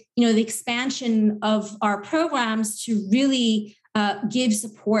also, the expansion of our programs to really give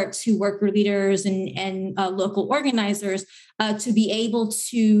support to worker leaders and local organizers to be able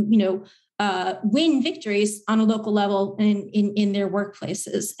to, win victories on a local level in their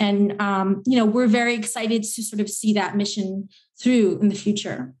workplaces. And, we're very excited to sort of see that mission through in the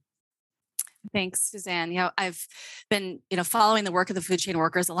future. Thanks, Suzanne. I've been, following the work of the Food Chain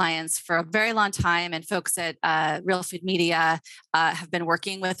Workers Alliance for a very long time, and folks at Real Food Media have been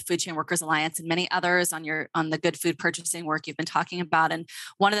working with Food Chain Workers Alliance and many others on the good food purchasing work you've been talking about. And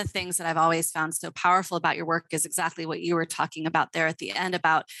one of the things that I've always found so powerful about your work is exactly what you were talking about there at the end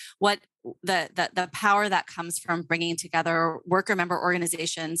about what the power that comes from bringing together worker member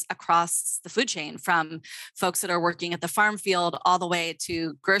organizations across the food chain, from folks that are working at the farm field all the way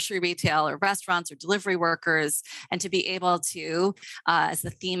to grocery retail or restaurants or delivery workers, and to be able to, as the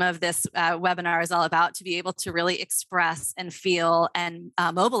theme of this webinar is all about, to be able to really express and feel and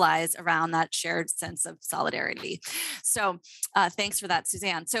mobilize around that shared sense of solidarity. So thanks for that,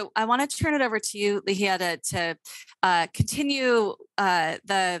 Suzanne. So I want to turn it over to you, Ligia, to continue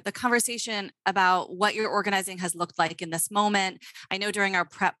the conversation about what your organizing has looked like in this moment. I know during our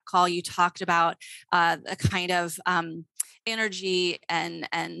prep call, you talked about a kind of energy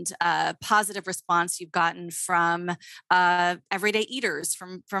and positive response you've gotten from everyday eaters,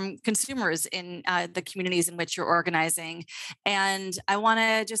 from consumers in the communities in which you're organizing. And I want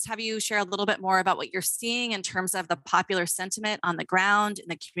to just have you share a little bit more about what you're seeing in terms of the popular sentiment on the ground in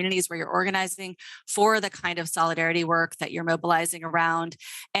the communities where you're organizing for the kind of solidarity work that you're mobilizing around,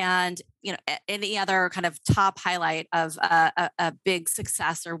 and any other kind of top highlight of a big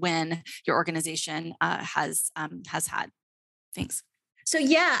success or win your organization has had. Thanks. So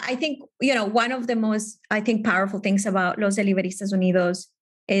I think, one of the most, powerful things about Los Deliveristas Unidos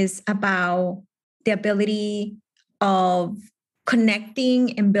is about the ability of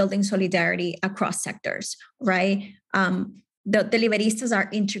connecting and building solidarity across sectors, right? The Deliveristas are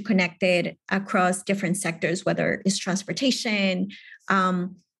interconnected across different sectors, whether it's transportation,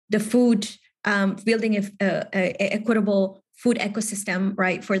 the food, building an equitable food ecosystem,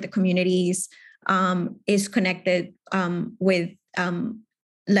 right, for the communities, is connected with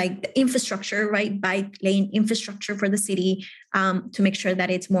like the infrastructure, right? Bike lane infrastructure for the city, to make sure that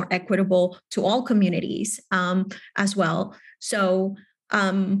it's more equitable to all communities as well. So,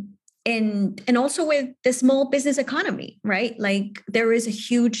 and also with the small business economy, right? Like there is a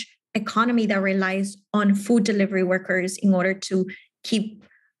huge economy that relies on food delivery workers in order to keep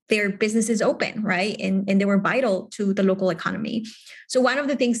their businesses open, right? And they were vital to the local economy. So one of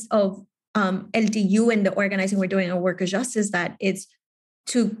the things of LDU and the organizing we're doing on worker justice, that it's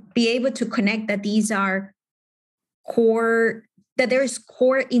to be able to connect that these are there's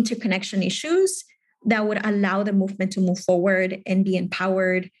core interconnection issues that would allow the movement to move forward and be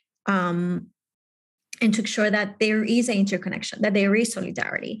empowered, and to ensure that there is an interconnection, that there is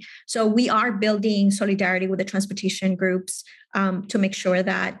solidarity. So we are building solidarity with the transportation groups to make sure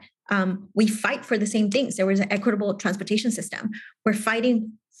that we fight for the same things. There was an equitable transportation system. We're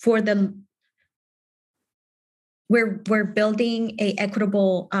fighting for we're building a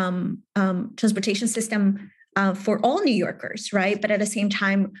equitable transportation system for all New Yorkers, right? But at the same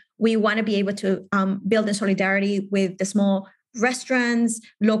time, we want to be able to build in solidarity with the small restaurants,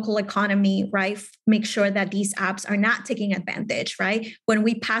 local economy, right? Make sure that these apps are not taking advantage, right? When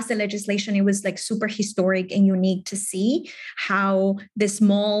we passed the legislation, it was like super historic and unique to see how the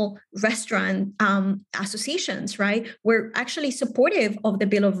small restaurant associations, right, were actually supportive of the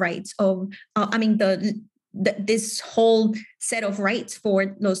Bill of Rights of, this whole set of rights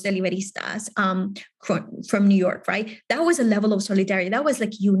for Los Deliveristas from New York, right? That was a level of solidarity that was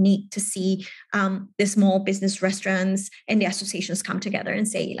like unique to see the small business restaurants and the associations come together and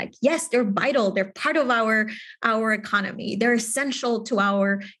say, like, yes, they're vital. They're part of our economy. They're essential to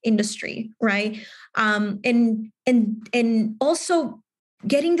our industry, right? And also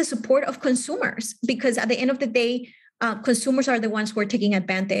getting the support of consumers, because at the end of the day, consumers are the ones who are taking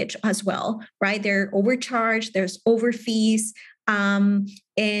advantage as well, right? They're overcharged, there's over fees,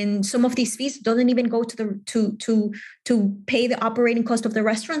 and some of these fees don't even go to pay the operating cost of the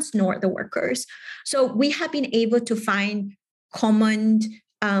restaurants nor the workers. So we have been able to find common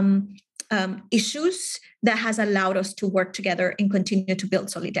issues that has allowed us to work together and continue to build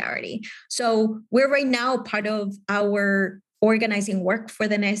solidarity. So we're right now part of our organizing work for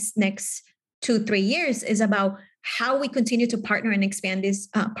the next 2-3 years is about how we continue to partner and expand this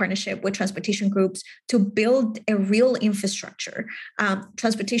partnership with transportation groups to build a real infrastructure,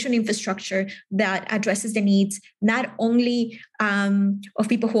 transportation infrastructure that addresses the needs not only of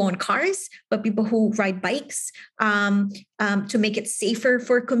people who own cars, but people who ride bikes, to make it safer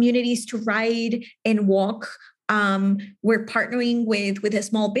for communities to ride and walk. We're partnering with the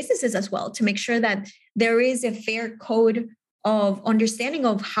small businesses as well to make sure that there is a fair code of understanding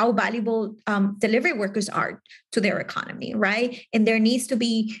of how valuable delivery workers are to their economy, right? And there needs to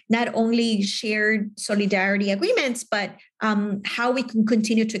be not only shared solidarity agreements, but how we can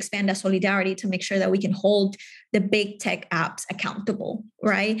continue to expand that solidarity to make sure that we can hold the big tech apps accountable,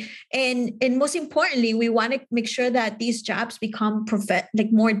 right? And most importantly, we want to make sure that these jobs become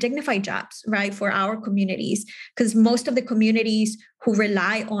more dignified jobs, right, for our communities, because most of the communities who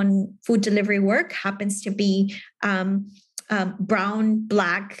rely on food delivery work happens to be brown,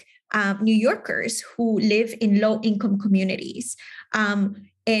 Black New Yorkers who live in low-income communities.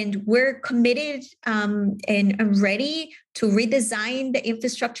 And we're committed and ready to redesign the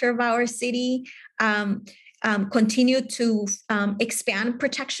infrastructure of our city, continue to expand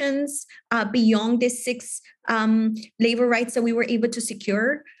protections beyond the 6 labor rights that we were able to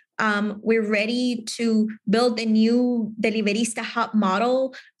secure. We're ready to build a new Deliverista hub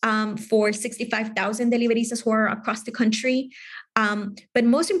model for 65,000 Deliveristas who are across the country. But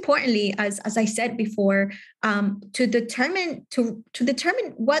most importantly, as I said before, to determine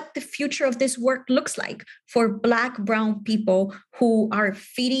what the future of this work looks like for Black, brown people who are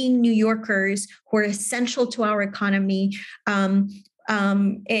feeding New Yorkers, who are essential to our economy, and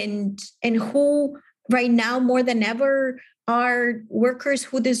who right now more than ever are workers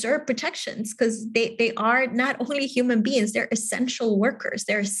who deserve protections, because they are not only human beings, they're essential workers.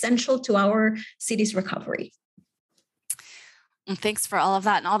 They're essential to our city's recovery. And thanks for all of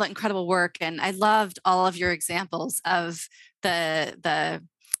that and all the incredible work. And I loved all of your examples of the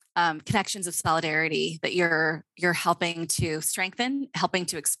connections of solidarity that you're helping to strengthen, helping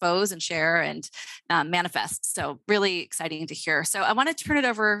to expose and share and manifest. So really exciting to hear. So I want to turn it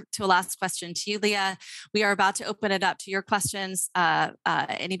over to a last question to you, Leah. We are about to open it up to your questions,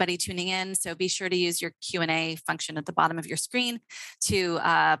 anybody tuning in. So be sure to use your Q&A function at the bottom of your screen to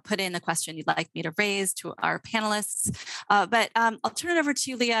put in the question you'd like me to raise to our panelists. But I'll turn it over to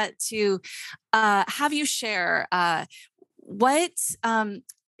you, Leah, to have you share what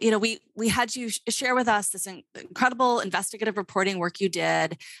we had you share with us this incredible investigative reporting work you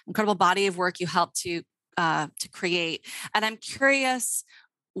did, incredible body of work you helped to create. And I'm curious,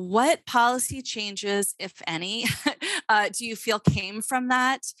 what policy changes, if any, do you feel came from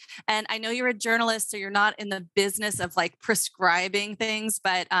that? And I know you're a journalist, so you're not in the business of like prescribing things,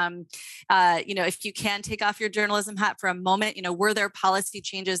 but if you can take off your journalism hat for a moment, were there policy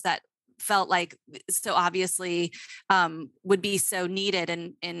changes that felt like so obviously would be so needed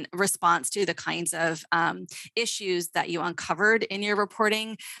in response to the kinds of issues that you uncovered in your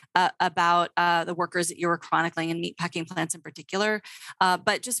reporting about the workers that you were chronicling in meatpacking plants in particular.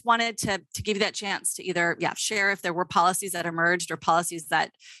 But just wanted to give you that chance to either share if there were policies that emerged or policies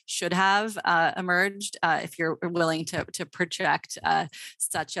that should have emerged, if you're willing to project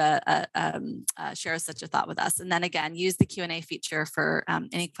such share such a thought with us. And then again, use the Q&A feature for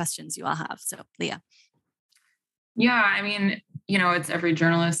any questions you all have. So, Leah. Yeah, I mean, it's every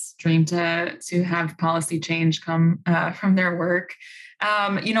journalist's dream to have policy change come from their work.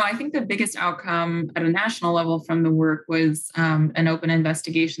 I think the biggest outcome at a national level from the work was an open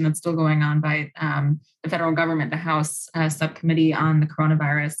investigation that's still going on by the federal government, the House Subcommittee on the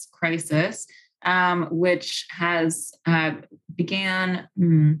Coronavirus Crisis, which has began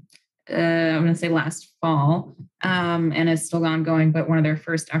I'm going to say last fall, and is still ongoing. But one of their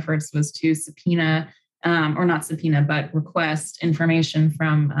first efforts was to request information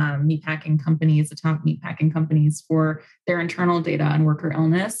from meatpacking companies, the top meatpacking companies, for their internal data on worker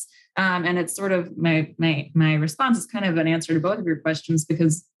illness. And it's sort of my response is kind of an answer to both of your questions,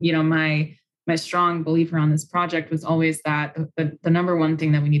 because my strong belief around this project was always that the number one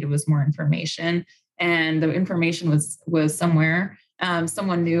thing that we needed was more information, and the information was somewhere.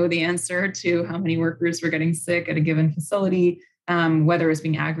 Someone knew the answer to how many workers were getting sick at a given facility, whether it was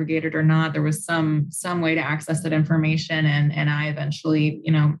being aggregated or not. There was some way to access that information. And I eventually,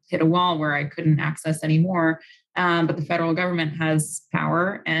 hit a wall where I couldn't access anymore. But the federal government has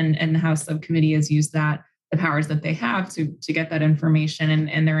power, and the House Subcommittee has used the powers that they have to get that information.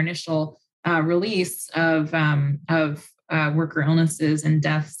 And their initial release of worker illnesses and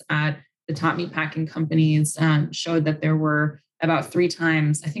deaths at the top meatpacking companies showed that there were about 3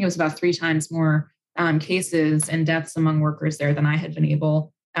 times, I think it was about 3 times more cases and deaths among workers there than I had been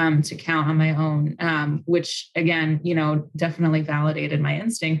able to count on my own, which again, definitely validated my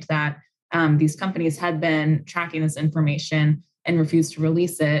instinct that these companies had been tracking this information and refused to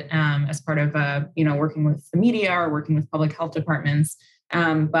release it as part of, working with the media or working with public health departments.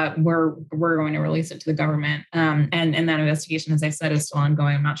 But we're going to release it to the government. And that investigation, as I said, is still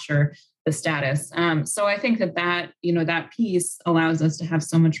ongoing. I'm not sure the status. So I think that piece allows us to have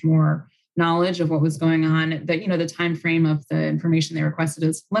so much more knowledge of what was going on, that, the time frame of the information they requested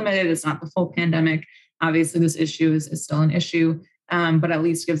is limited. It's not the full pandemic. Obviously, this issue is still an issue, but at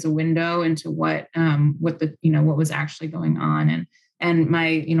least gives a window into what was actually going on. And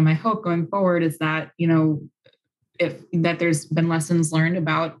my hope going forward is that, that there's been lessons learned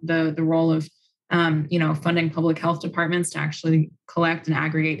about the role of, funding public health departments to actually collect and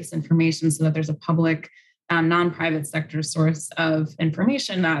aggregate this information so that there's a public non-private sector source of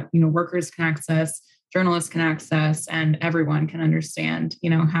information that, workers can access, journalists can access, and everyone can understand,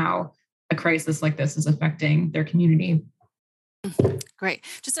 how a crisis like this is affecting their community. Great.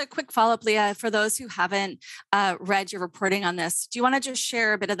 Just a quick follow-up, Leah, for those who haven't read your reporting on this, do you want to just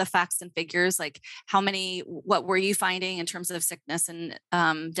share a bit of the facts and figures, like what were you finding in terms of sickness and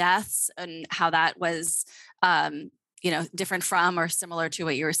deaths, and how that was, different from or similar to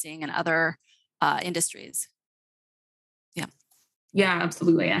what you were seeing in other industries? Yeah,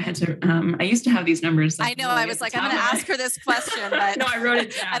 absolutely. I had to, I used to have these numbers. I know. I was like, I'm going to ask her this question, but no, I wrote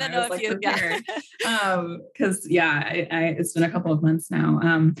it down. I don't know if you, because it's been a couple of months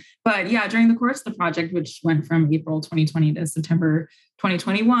now. But yeah, during the course of the project, which went from April 2020 to September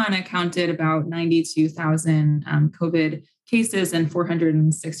 2021, I counted about 92,000 COVID cases and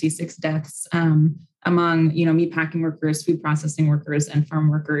 466 deaths among, meatpacking workers, food processing workers, and farm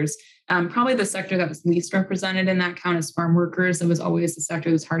workers. Probably the sector that was least represented in that count is farm workers. It was always the sector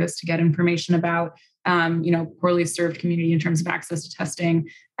that's hardest to get information about, poorly served community in terms of access to testing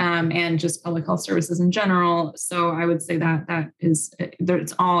and just public health services in general. So I would say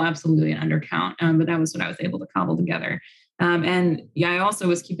it's all absolutely an undercount, but that was what I was able to cobble together. I also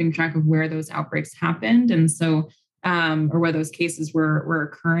was keeping track of where those outbreaks happened. And so or where those cases were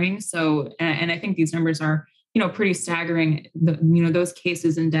occurring. So, and I think these numbers are, pretty staggering. Those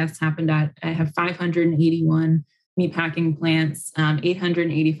cases and deaths happened I have 581 meatpacking plants,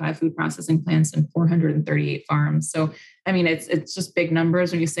 885 food processing plants, and 438 farms. So, I mean, it's just big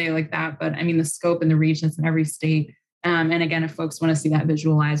numbers when you say it like that, but I mean, the scope and the reach is in every state. And again, if folks want to see that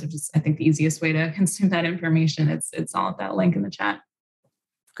visualized, which is, I think, the easiest way to consume that information, it's all at that link in the chat.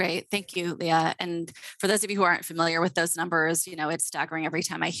 Great. Thank you, Leah. And for those of you who aren't familiar with those numbers, it's staggering every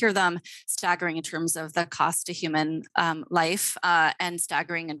time I hear them, staggering in terms of the cost to human life, and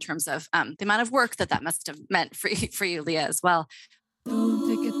staggering in terms of the amount of work that must have meant for you, Leah, as well.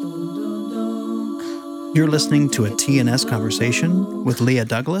 You're listening to a TNS conversation with Leah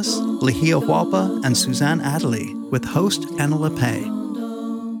Douglas, Lehia Hualpa, and Suzanne Adderley, with host Anna Lepay.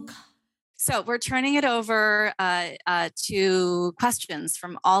 So we're turning it over to questions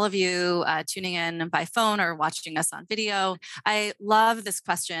from all of you tuning in by phone or watching us on video. I love this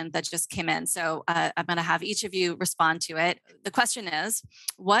question that just came in. So I'm going to have each of you respond to it. The question is,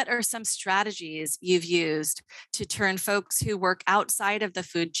 what are some strategies you've used to turn folks who work outside of the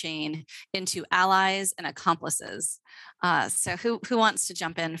food chain into allies and accomplices? So who wants to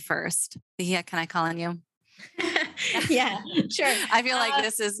jump in first? Lehia, can I call on you? Yeah, sure. I feel like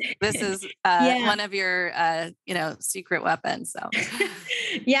this is one of your secret weapons. So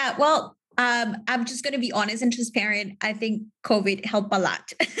yeah, well, I'm just going to be honest and transparent. I think COVID helped a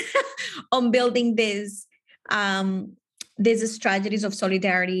lot on building these strategies of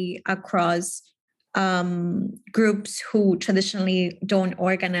solidarity across groups who traditionally don't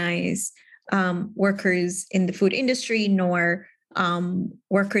organize workers in the food industry nor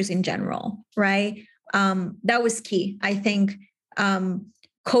workers in general, right? That was key. I think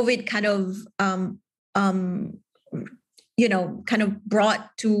COVID kind of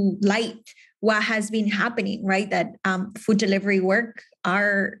brought to light what has been happening, right? That food delivery work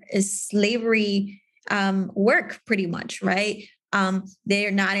is slavery work pretty much, right?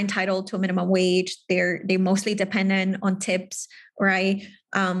 They're not entitled to a minimum wage. They're mostly dependent on tips, right?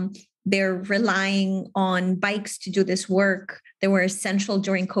 They're relying on bikes to do this work. They were essential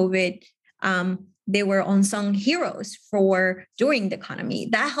during COVID. They were unsung heroes during the economy.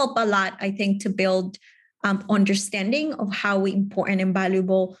 That helped a lot, I think, to build understanding of how important and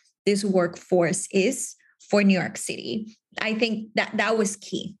valuable this workforce is for New York City. I think that was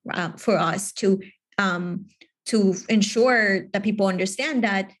key for us to to ensure that people understand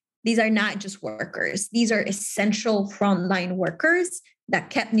that these are not just workers. These are essential frontline workers that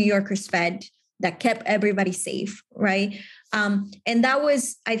kept New Yorkers fed, that kept everybody safe, right? And that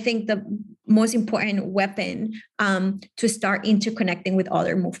was, I think, the most important weapon to start interconnecting with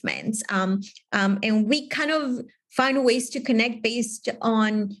other movements. And we kind of find ways to connect based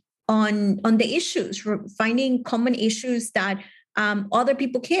on the issues, finding common issues that other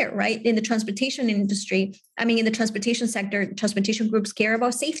people care, right? In the transportation industry, in the transportation sector, transportation groups care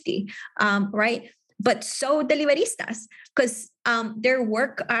about safety, right? But so deliveristas, because their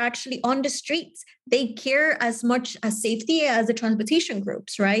work are actually on the streets. They care as much as safety as the transportation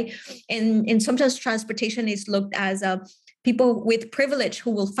groups, right? And sometimes transportation is looked as people with privilege who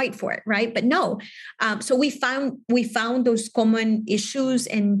will fight for it, right? But no. So we found those common issues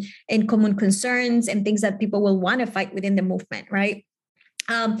and common concerns and things that people will want to fight within the movement, right?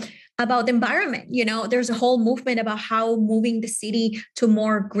 About the environment, there's a whole movement about how moving the city to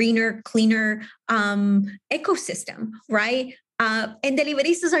more greener, cleaner ecosystem, right? And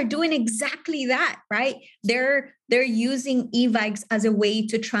deliveristas are doing exactly that, right? They're using e-bikes as a way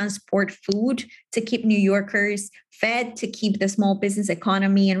to transport food, to keep New Yorkers fed, to keep the small business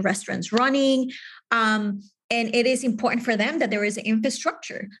economy and restaurants running. And it is important for them that there is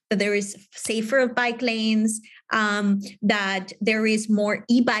infrastructure, that there is safer bike lanes, that there is more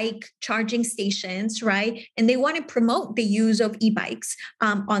e-bike charging stations, right? And they want to promote the use of e-bikes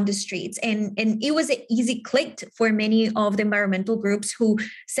on the streets. And it was an easy click for many of the environmental groups who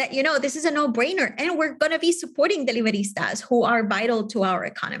said, this is a no-brainer, and we're going to be supporting deliveristas who are vital to our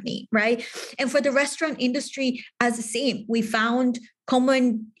economy, right? And for the restaurant industry, as the same, we found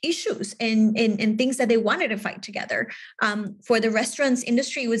common issues and things that they wanted to fight together. For the restaurants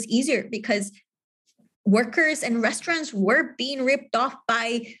industry, it was easier because workers and restaurants were being ripped off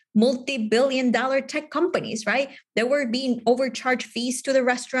by multi-billion-dollar tech companies, right? They were being overcharged fees to the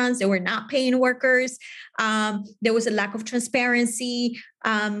restaurants. They were not paying workers. There was a lack of transparency.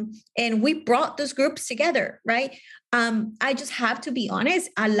 And we brought those groups together, right? I just have to be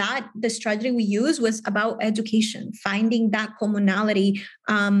honest, the strategy we used was about education, finding that commonality,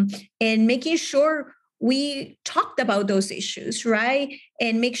 and making sure we talked about those issues, right?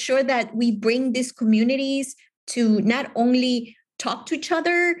 And make sure that we bring these communities to not only talk to each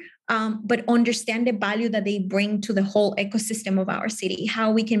other, but understand the value that they bring to the whole ecosystem of our city, how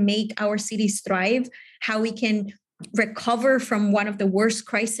we can make our cities thrive, how we can recover from one of the worst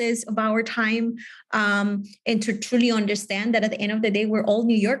crises of our time, and to truly understand that at the end of the day, we're all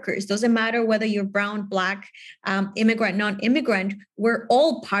New Yorkers. Doesn't matter whether you're brown, black, immigrant, non-immigrant, we're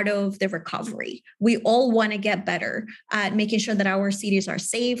all part of the recovery. We all want to get better at making sure that our cities are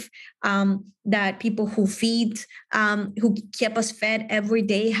safe, that people who feed, who keep us fed every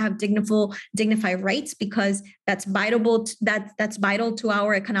day have dignified rights, because that's vital to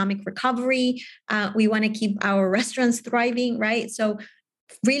our economic recovery. We want to keep our restaurants thriving, right? So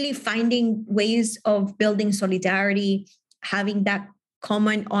really finding ways of building solidarity, having that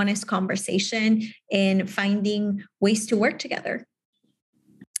common, honest conversation, and finding ways to work together.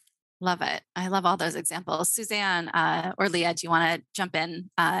 Love it. I love all those examples. Suzanne or Leah, do you want to jump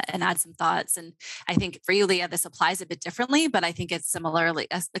in and add some thoughts? And I think for you, Leah, this applies a bit differently, but I think it's similarly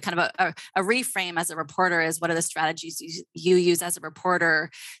as the kind of a reframe as a reporter is what are the strategies you use as a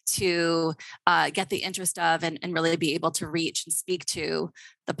reporter to get the interest of and really be able to reach and speak to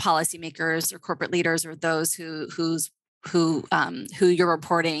the policymakers or corporate leaders or those who you're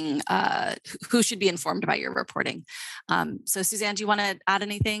reporting, who should be informed about your reporting. So Suzanne, do you want to add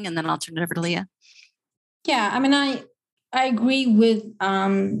anything? And then I'll turn it over to Leah. Yeah, I agree with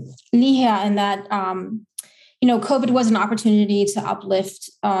Leah in that, COVID was an opportunity to uplift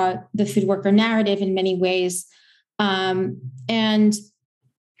the food worker narrative in many ways. And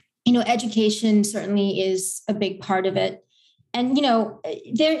education certainly is a big part of it. And,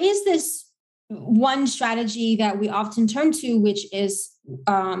 there is this one strategy that we often turn to, which is,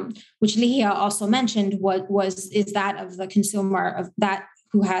 which Leah also mentioned, is that of the consumer, of that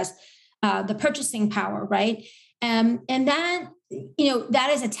who has the purchasing power, right? And that, that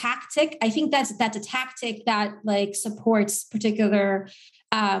is a tactic. I think that's a tactic that supports particular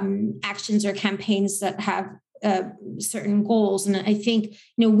actions or campaigns that have certain goals. And I think,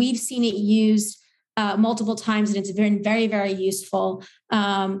 we've seen it used multiple times, and it's very, very, very useful,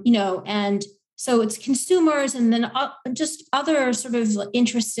 and so it's consumers and then just other sort of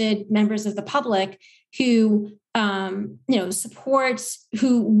interested members of the public who, support,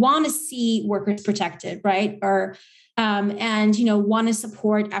 who want to see workers protected, right? Or and want to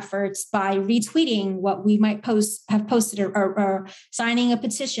support efforts by retweeting what we might have posted or signing a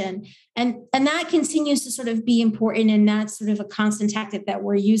petition. And that continues to sort of be important, and that's sort of a constant tactic that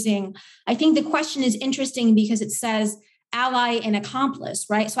we're using. I think the question is interesting because it says ally and accomplice,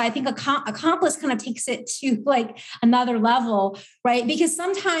 right? So I think accomplice kind of takes it to like another level, right? Because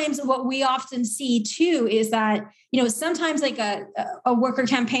sometimes what we often see too is that, sometimes like a worker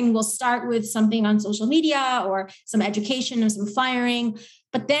campaign will start with something on social media or some education or some flyering.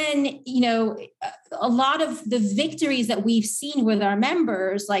 But then, a lot of the victories that we've seen with our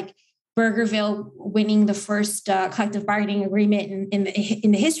members, like Burgerville winning the first collective bargaining agreement in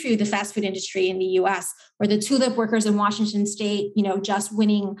the history of the fast food industry in the U.S., or the tulip workers in Washington State, just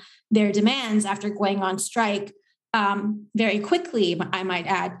winning their demands after going on strike very quickly, I might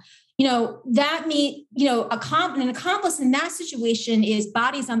add. That means, an accomplice in that situation is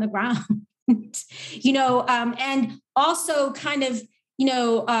bodies on the ground, and also kind of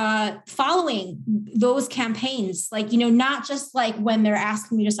following those campaigns, like, not just like when they're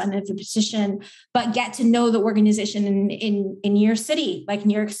asking me to sign a petition, but get to know the organization in your city, like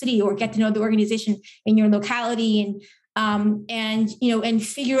New York City, or get to know the organization in your locality, and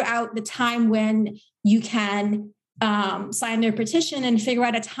figure out the time when you can sign their petition, and figure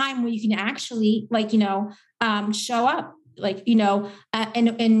out a time where you can actually show up,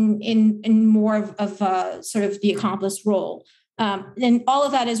 in more of sort of the accomplice role. And all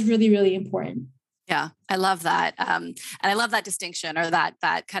of that is really, really important. Yeah, I love that. And I love that distinction, or that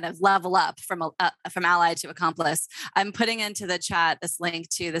kind of level up from ally to accomplice. I'm putting into the chat this link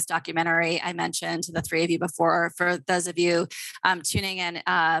to this documentary I mentioned to the three of you before. For those of you tuning in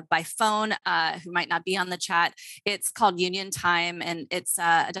by phone who might not be on the chat, it's called Union Time, and it's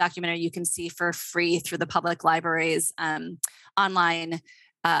a documentary you can see for free through the public library's online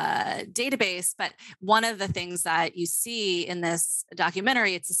database. But one of the things that you see in this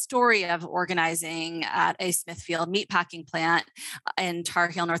documentary, it's a story of organizing at a Smithfield meatpacking plant in Tar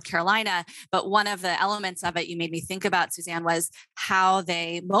Heel, North Carolina. But one of the elements of it you made me think about, Suzanne, was how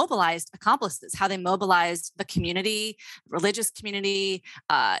they mobilized accomplices, how they mobilized the community, religious community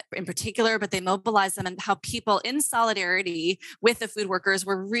in particular, but they mobilized them, and how people in solidarity with the food workers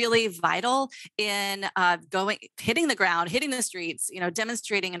were really vital in hitting the ground, hitting the streets,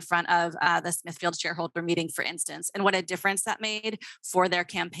 demonstrating in front of the Smithfield shareholder meeting, for instance, and what a difference that made for their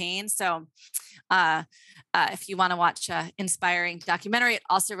campaign. So if you want to watch an inspiring documentary, it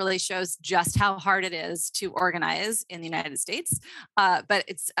also really shows just how hard it is to organize in the United States. But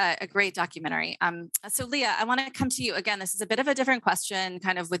it's a great documentary. So Leah, I want to come to you again. This is a bit of a different question,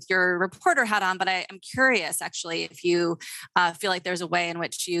 kind of with your reporter hat on, but I am curious actually if you feel like there's a way in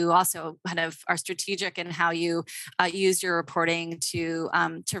which you also kind of are strategic in how you use your reporting to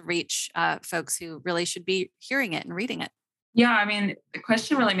reach folks who really should be hearing it and reading it. Yeah, I mean, the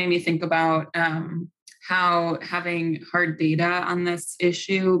question really made me think about how having hard data on this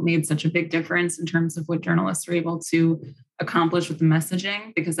issue made such a big difference in terms of what journalists are able to accomplish with the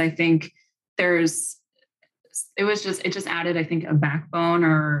messaging, because I think it just added, I think, a backbone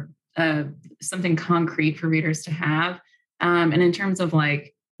or something concrete for readers to have. And in terms of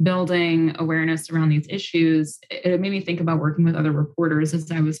like building awareness around these issues, it made me think about working with other reporters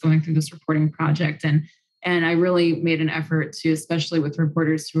as I was going through this reporting project. And I really made an effort to, especially with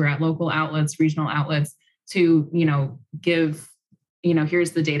reporters who are at local outlets, regional outlets, to, give,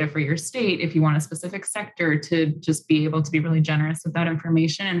 here's the data for your state. If you want a specific sector, to just be able to be really generous with that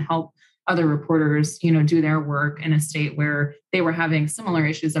information and help other reporters, do their work in a state where they were having similar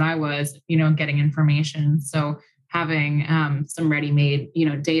issues that I was, getting information. So having some ready-made,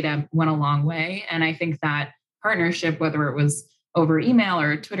 data went a long way. And I think that partnership, whether it was over email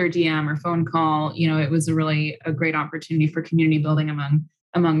or Twitter DM or phone call, it was a great opportunity for community building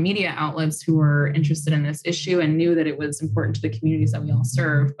among media outlets who were interested in this issue and knew that it was important to the communities that we all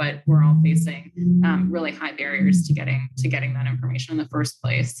serve, but we're all facing really high barriers to getting that information in the first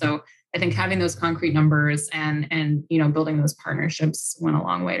place. So I think having those concrete numbers and building those partnerships went a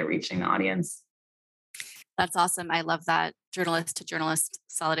long way to reaching the audience. That's awesome. I love that journalist to journalist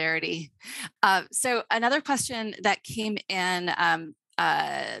solidarity. So another question that came in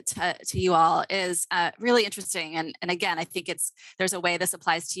to you all is really interesting. And again, I think there's a way this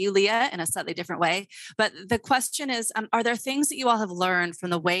applies to you, Leah, in a slightly different way. But the question is, are there things that you all have learned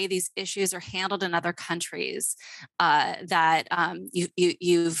from the way these issues are handled in other countries that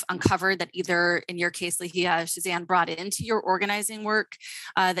you've uncovered that either in your case, Leah, Suzanne, brought into your organizing work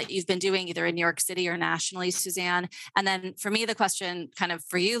that you've been doing either in New York City or nationally, Suzanne? And then for me, the question kind of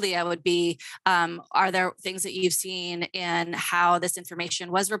for you, Leah, would be, are there things that you've seen in how this information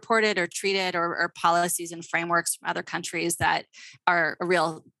information was reported or treated, or policies and frameworks from other countries that are a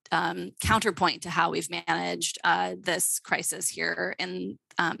real counterpoint to how we've managed this crisis here in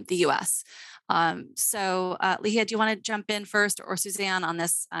the U.S. So Leah, do you want to jump in first, or Suzanne on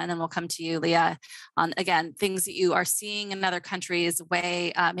this? And then we'll come to you, Leah, on, again, things that you are seeing in other countries,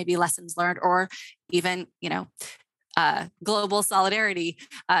 maybe lessons learned, or even, global solidarity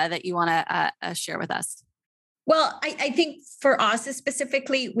that you want to share with us. Well, I think for us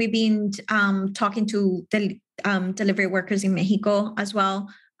specifically, we've been talking to the delivery workers in Mexico as well.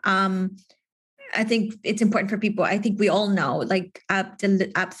 I think it's important for people. I think we all know, like, app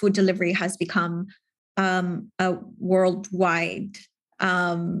food delivery has become a worldwide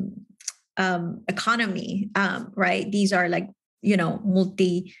economy, right? These are like,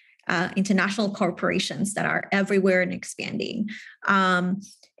 multi international corporations that are everywhere and expanding. And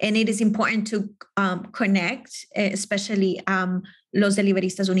it is important to connect, especially Los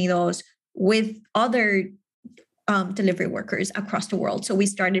Deliveristas Unidos, with other delivery workers across the world. So we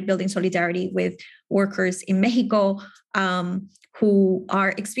started building solidarity with workers in Mexico who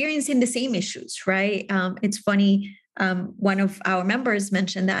are experiencing the same issues, right? It's funny. One of our members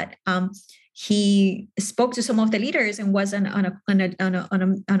mentioned that he spoke to some of the leaders and was on a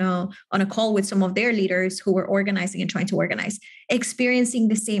call with some of their leaders who were organizing and trying to organize, experiencing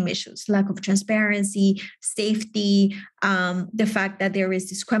the same issues: lack of transparency, safety, the fact that there is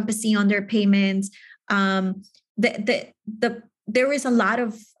discrepancy on their payments. There is a lot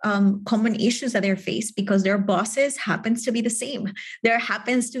of common issues that they're faced because their bosses happens to be the same. There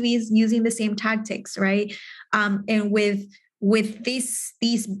happens to be using the same tactics, right? And with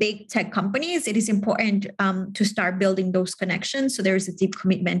these big tech companies, it is important to start building those connections. So there is a deep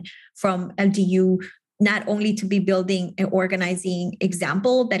commitment from LDU, not only to be building an organizing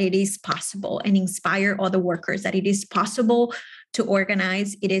example that it is possible and inspire other workers that it is possible to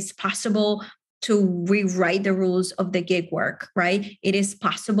organize, it is possible to rewrite the rules of the gig work, right? It is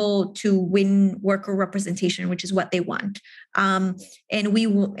possible to win worker representation, which is what they want. And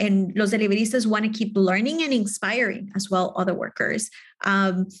Los Deliveristas want to keep learning and inspiring as well other workers.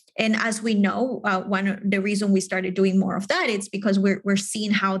 And as we know, the reason we started doing more of that is because we're seeing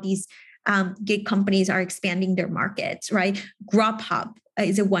how these gig companies are expanding their markets, right? Grubhub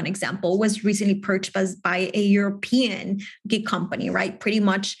is one example, was recently purchased by a European gig company, right? Pretty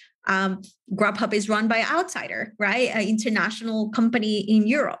much Grubhub is run by Outsider, right? An international company in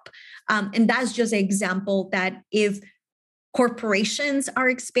Europe. And that's just an example that if corporations are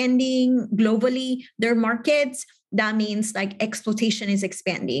expanding globally their markets, that means like exploitation is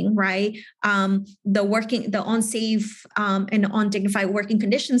expanding, right? The unsafe and undignified working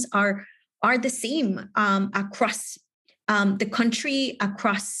conditions are the same across the country,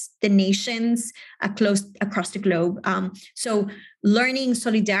 across the nations, across the globe. So learning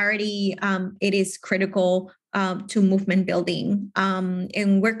solidarity, it is critical to movement building.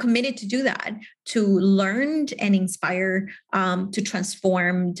 And we're committed to do that, to learn and inspire, to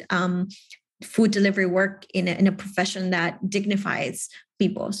transform food delivery work in a profession that dignifies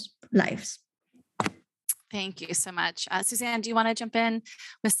people's lives. Thank you so much. Suzanne, do you want to jump in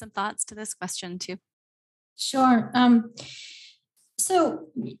with some thoughts to this question too? Sure. So,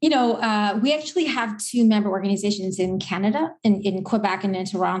 we actually have two member organizations in Canada, in Quebec and in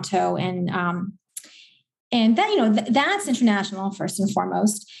Toronto, and that, that's international first and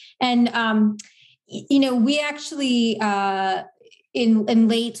foremost. And, we actually, in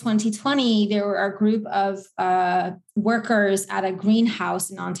late 2020, there were a group of workers at a greenhouse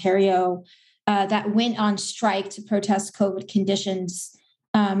in Ontario that went on strike to protest COVID conditions.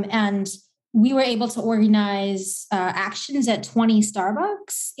 And we were able to organize actions at 20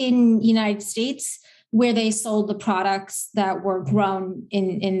 Starbucks in the United States, where they sold the products that were grown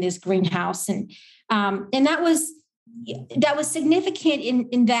in this greenhouse. And that was significant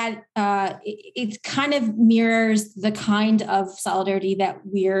in that it kind of mirrors the kind of solidarity that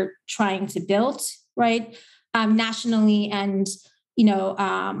we're trying to build, right, nationally and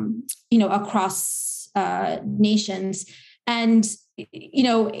across nations. And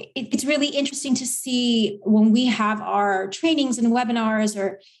it's really interesting to see when we have our trainings and webinars,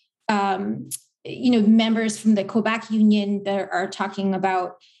 or members from the Quebec Union that are talking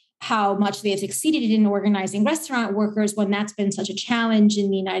about how much they have succeeded in organizing restaurant workers when that's been such a challenge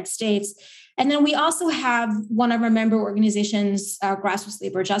in the United States. And then we also have one of our member organizations, Grassroots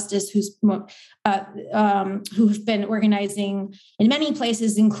Labor Justice, who've been organizing in many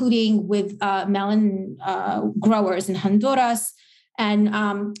places, including with melon growers in Honduras. And,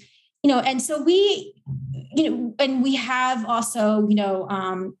 and so we, and we have also,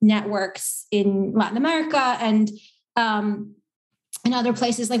 networks in Latin America and in other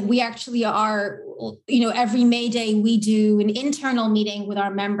places, like we actually are, every May Day, we do an internal meeting with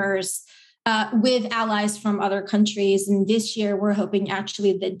our members, with allies from other countries. And this year, we're hoping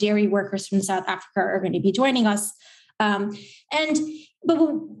actually the dairy workers from South Africa are going to be joining us. But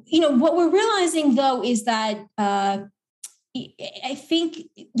what we're realizing, though, is that I think,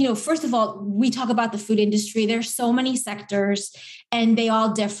 first of all, we talk about the food industry. There's so many sectors and they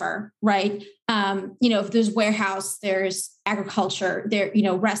all differ, right? If there's warehouse, there's agriculture, there,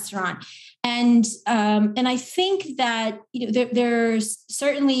 restaurant. And I think that, there's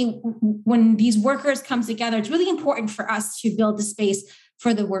certainly when these workers come together, it's really important for us to build the space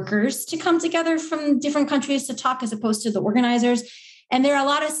for the workers to come together from different countries to talk as opposed to the organizers. And there are a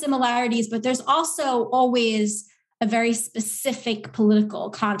lot of similarities, but there's also always a very specific political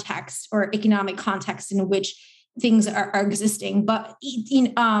context or economic context in which things are existing. But,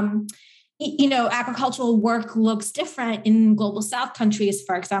 agricultural work looks different in global South countries,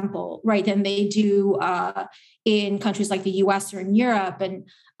 for example, right, than they do in countries like the US or in Europe.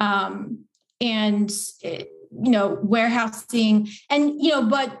 And warehousing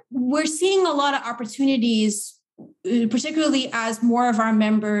but we're seeing a lot of opportunities, particularly as more of our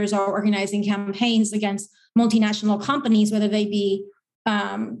members are organizing campaigns against multinational companies, whether they be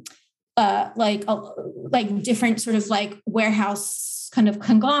like different sort of like warehouse kind of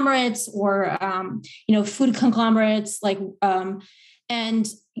conglomerates or food conglomerates,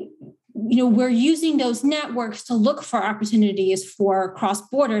 we're using those networks to look for opportunities for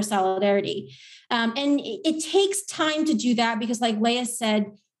cross-border solidarity. And it takes time to do that because, like Leah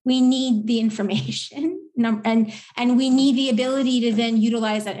said, we need the information and we need the ability to then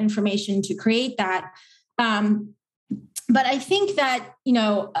utilize that information to create that. But I think that,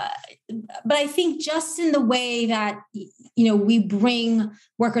 just in the way that, we bring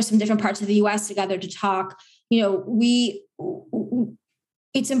workers from different parts of the US together to talk,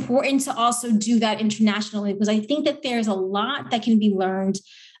 it's important to also do that internationally, because I think that there's a lot that can be learned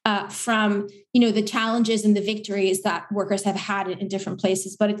from, the challenges and the victories that workers have had in different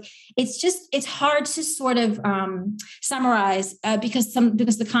places. But it's hard to sort of summarize because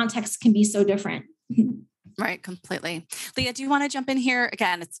the context can be so different. Right, completely. Leah, do you want to jump in here?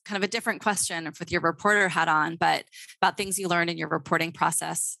 Again, it's kind of a different question with your reporter hat on, but about things you learned in your reporting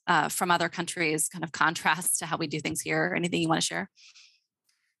process from other countries, kind of contrasts to how we do things here. Anything you want to share?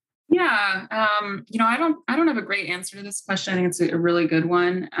 Yeah, I don't have a great answer to this question. I think it's a really good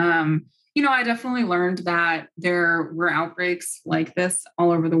one. I definitely learned that there were outbreaks like this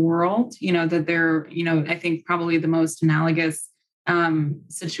all over the world. That there, I think probably the most analogous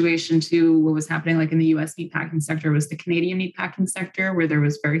situation to what was happening like in the US meatpacking sector was the Canadian meatpacking sector, where there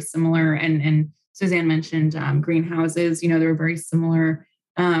was very similar, and Suzanne mentioned greenhouses, there were very similar,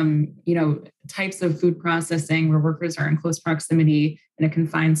 types of food processing where workers are in close proximity in a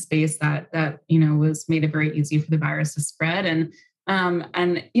confined space that was made it very easy for the virus to spread. And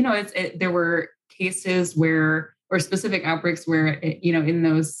there were cases or specific outbreaks where, in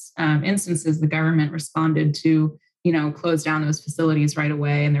those instances, the government responded to close down those facilities right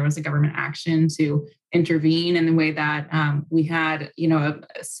away. And there was a government action to intervene in the way that we had,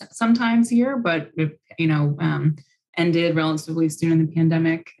 sometimes here, but, ended relatively soon in the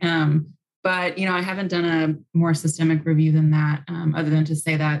pandemic. But I haven't done a more systemic review than that, other than to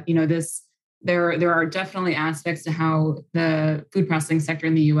say that, there are definitely aspects to how the food processing sector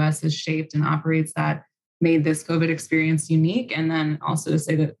in the US is shaped and operates that made this COVID experience unique. And then also to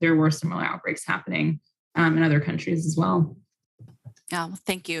say that there were similar outbreaks happening in other countries as well. Yeah, well,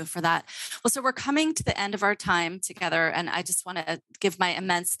 thank you for that. Well, so we're coming to the end of our time together, and I just want to give my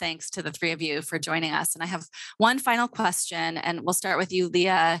immense thanks to the three of you for joining us. And I have one final question, and we'll start with you,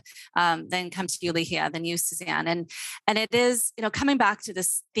 Leah, then come to you, Lihia, then you, Suzanne. And it is, coming back to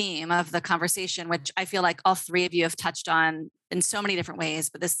this theme of the conversation, which I feel like all three of you have touched on in so many different ways,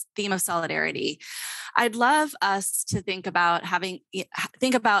 but this theme of solidarity. I'd love us to think about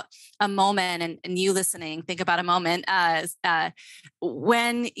a moment, and you listening, think about a moment as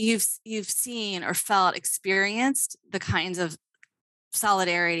when you've seen or experienced the kinds of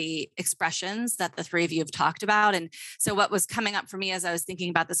solidarity expressions that the three of you have talked about. And so what was coming up for me as I was thinking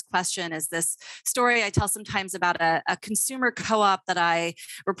about this question is this story I tell sometimes about a consumer co-op that I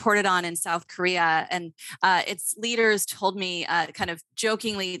reported on in South Korea. And its leaders told me, kind of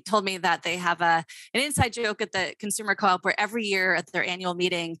jokingly told me that they have an inside joke at the consumer co-op where every year at their annual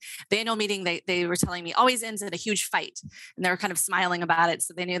meeting, they were telling me always ends in a huge fight. And they were kind of smiling about it.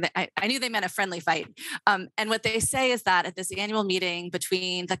 So they knew that I knew they meant a friendly fight. And what they say is that at this annual meeting, happening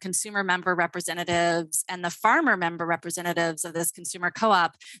between the consumer member representatives and the farmer member representatives of this consumer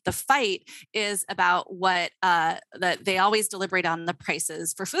co-op. The fight is about what that they always deliberate on the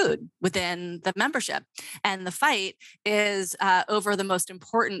prices for food within the membership. And the fight is over the most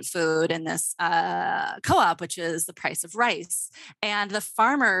important food in this co-op, which is the price of rice. And the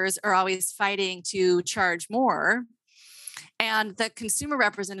farmers are always fighting to charge more. And the consumer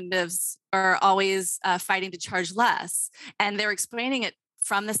representatives are always fighting to charge less. And they're explaining it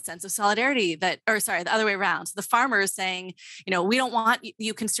from the sense of solidarity the other way around. So the farmers saying, we don't want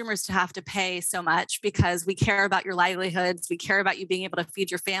you consumers to have to pay so much because we care about your livelihoods. We care about you being able to feed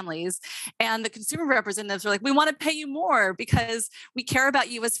your families. And the consumer representatives are like, we want to pay you more because we care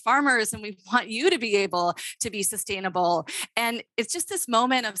about you as farmers and we want you to be able to be sustainable. And it's just this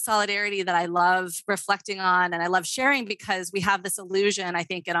moment of solidarity that I love reflecting on and I love sharing, because we have this illusion, I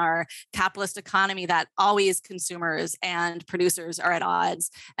think, in our capitalist economy that always consumers and producers are at odds.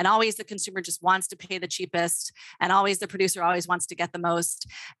 And always the consumer just wants to pay the cheapest, and always the producer always wants to get the most.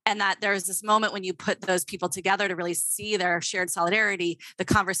 And that there's this moment when you put those people together to really see their shared solidarity, the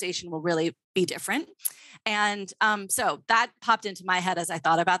conversation will really be different. And so that popped into my head as I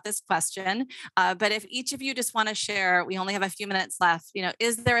thought about this question. But if each of you just want to share, we only have a few minutes left,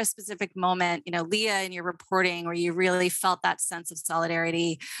 is there a specific moment, Leah, in your reporting where you really felt that sense of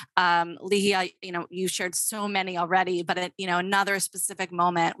solidarity? Leah, you shared so many already, but another specific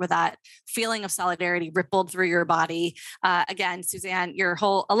moment where that feeling of solidarity rippled through your body. Again, Suzanne, your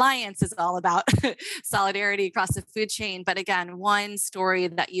whole alliance is all about solidarity across the food chain. But again, one story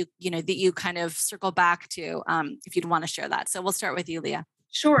that you kind of circle back to, if you'd want to share that. So we'll start with you, Leah.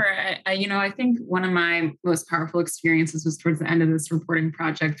 Sure. I think one of my most powerful experiences was towards the end of this reporting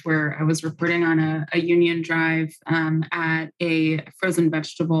project, where I was reporting on a union drive at a frozen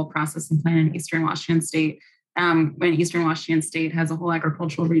vegetable processing plant in Eastern Washington State. When Eastern Washington State has a whole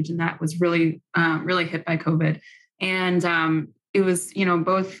agricultural region that was really, really hit by COVID. And it was,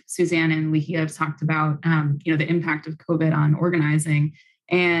 both Suzanne and Leah have talked about, the impact of COVID on organizing.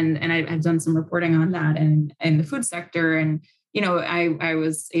 And I've done some reporting on that and in the food sector. And, I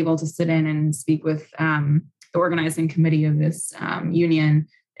was able to sit in and speak with the organizing committee of this union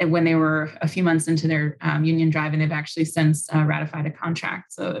when they were a few months into their union drive, and they've actually since ratified a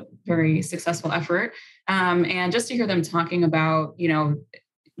contract. So a very successful effort. And just to hear them talking about,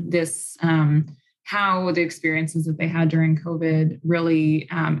 this, how the experiences that they had during COVID really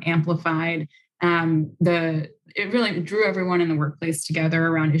amplified it really drew everyone in the workplace together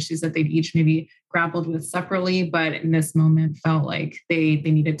around issues that they'd each maybe grappled with separately, but in this moment felt like they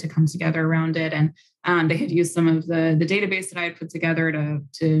needed to come together around it. And they had used some of the database that I had put together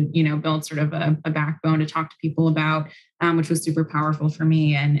to build sort of a backbone to talk to people about, which was super powerful for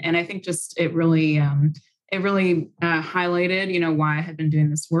me. And I think just it really highlighted, why I had been doing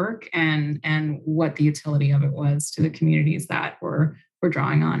this work and what the utility of it was to the communities that were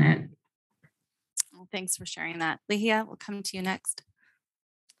drawing on it. Thanks for sharing that. Leah, we'll come to you next.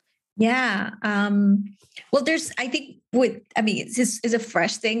 Yeah. Well, it's a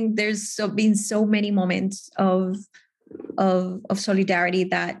fresh thing. There's been so many moments of solidarity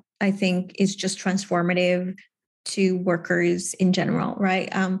that I think is just transformative to workers in general, right?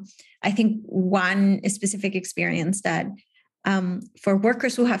 I think one specific experience that for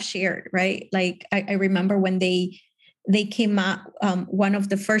workers who have shared, right? Like I remember when they came out, one of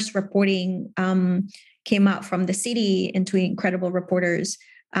the first reporting came out from the city, and two incredible reporters,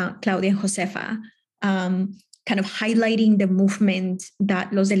 Claudia and Josefa, kind of highlighting the movement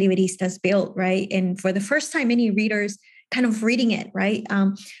that Los Deliveristas built, right? And for the first time, many readers kind of reading it, right?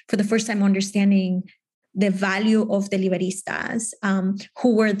 For the first time understanding the value of Deliveristas,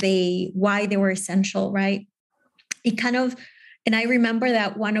 who were they, why they were essential, right? And I remember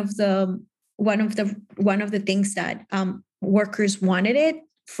that one of the things that workers wanted it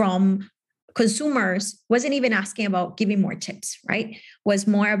from consumers wasn't even asking about giving more tips, right? Was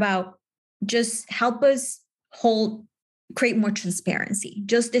more about just help us create more transparency,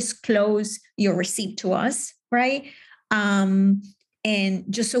 just disclose your receipt to us, right? And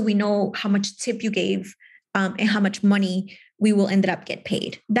just so we know how much tip you gave and how much money we will end up get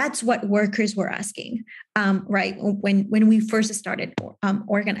paid. That's what workers were asking, right? When we first started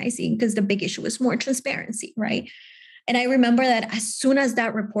organizing, because the big issue was more transparency, right? And I remember that as soon as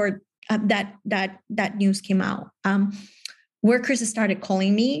that report, that news came out, workers started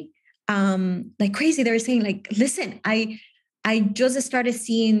calling me like crazy. They were saying like, listen, I just started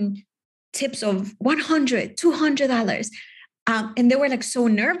seeing tips of $100, $200. And they were like so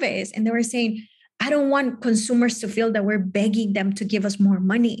nervous, and they were saying, I don't want consumers to feel that we're begging them to give us more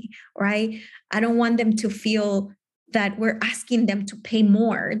money, right? I don't want them to feel that we're asking them to pay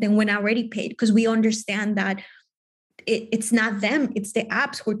more than when already paid, because we understand that it's not them, it's the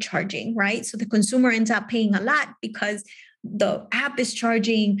apps who are charging, right? So the consumer ends up paying a lot because the app is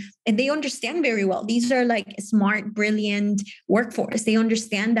charging, and they understand very well. These are like smart, brilliant workforce. They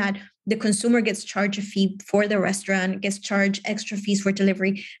understand that the consumer gets charged a fee for the restaurant, gets charged extra fees for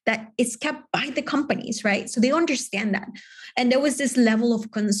delivery, that it's kept by the companies, right? So they understand that. And there was this level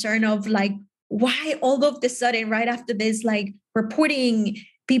of concern of like, why all of a sudden, right after this, like reporting,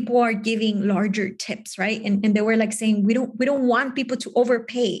 people are giving larger tips, right? And they were like saying, we don't want people to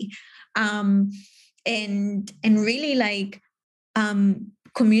overpay. And really like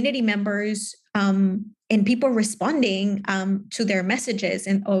community members and people responding to their messages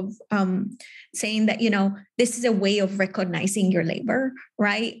and of saying that, this is a way of recognizing your labor,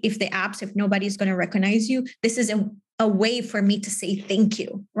 right? If nobody's going to recognize you, this is a way for me to say thank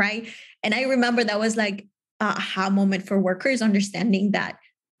you, right? And I remember that was like a aha moment for workers, understanding that,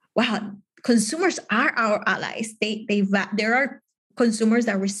 wow, consumers are our allies. There are consumers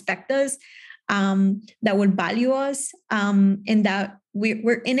that respect us, that will value us, and that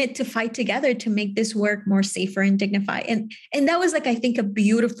we're in it to fight together to make this work more safer and dignified. And that was like, I think, a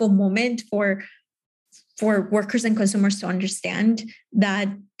beautiful moment for workers and consumers to understand that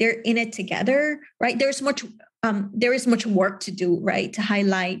they're in it together, right? There is much work to do, right, to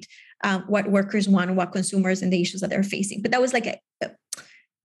highlight what workers want, what consumers and the issues that they're facing. But that was like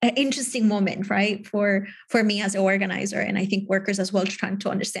an interesting moment, right, for me as an organizer, and I think workers as well, trying to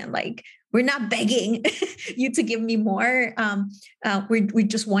understand, like, we're not begging you to give me more. We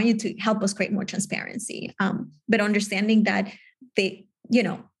just want you to help us create more transparency, but understanding that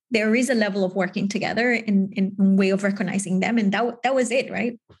there is a level of working together and way of recognizing them, and that was it,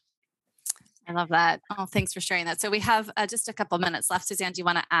 right? I love that. Oh, thanks for sharing that. So we have just a couple minutes left. Suzanne, do you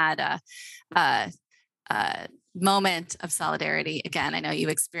want to add a moment of solidarity? Again, I know you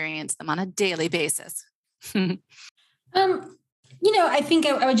experience them on a daily basis. I think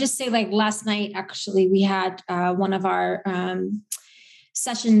I would just say, like, last night, actually, we had one of our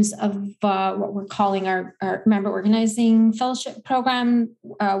sessions of what we're calling our member organizing fellowship program,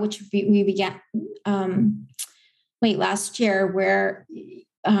 which we began late last year, where,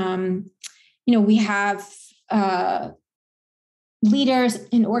 we have leaders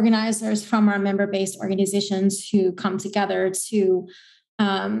and organizers from our member-based organizations who come together to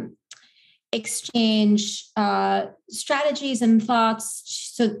exchange strategies and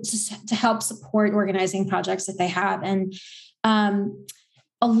thoughts to help support organizing projects that they have. And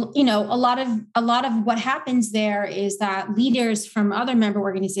a lot of what happens there is that leaders from other member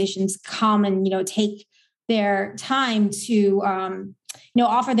organizations come and take their time to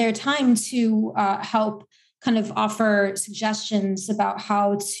offer their time to help kind of offer suggestions about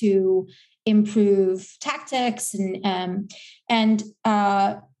how to improve tactics and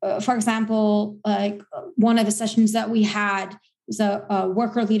for example, like one of the sessions that we had was a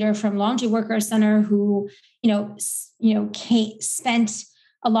worker leader from Laundry Workers Center who spent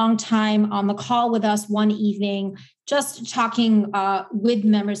a long time on the call with us one evening, just talking with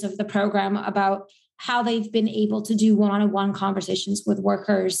members of the program about how they've been able to do one-on-one conversations with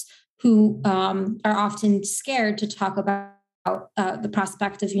workers who are often scared to talk about the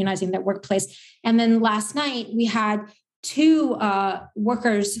prospect of unionizing their workplace. And then last night, we had two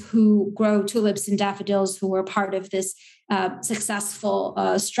workers who grow tulips and daffodils who were part of this successful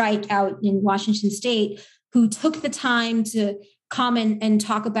strike out in Washington State, who took the time to come and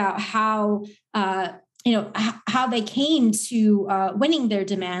talk about how they came to winning their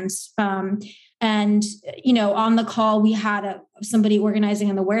demands. And on the call, we had somebody organizing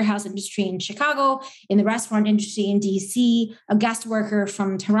in the warehouse industry in Chicago, in the restaurant industry in DC, a guest worker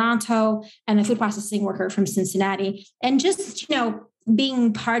from Toronto, and a food processing worker from Cincinnati. And just,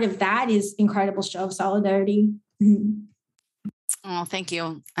 being part of that is incredible show of solidarity. Mm-hmm. Oh, thank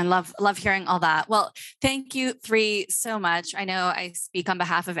you. I love hearing all that. Well, thank you three so much. I know I speak on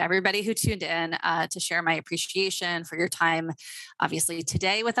behalf of everybody who tuned in to share my appreciation for your time, obviously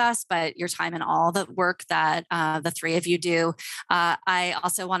today with us, but your time and all the work that the three of you do. I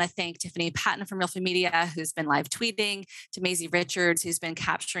also want to thank Tiffany Patton from Real Food Media, who's been live tweeting, to Maisie Richards, who's been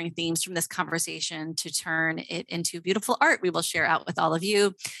capturing themes from this conversation to turn it into beautiful art we will share out with all of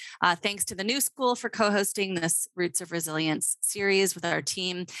you. Thanks to the New School for co-hosting this Roots of Resilience series. series with our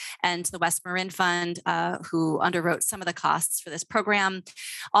team, and to the West Marin Fund, who underwrote some of the costs for this program.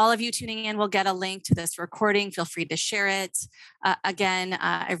 All of you tuning in will get a link to this recording. Feel free to share it. Again,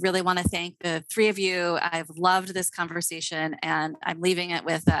 I really want to thank the three of you. I've loved this conversation, and I'm leaving it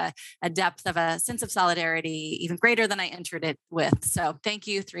with a depth of a sense of solidarity even greater than I entered it with. So thank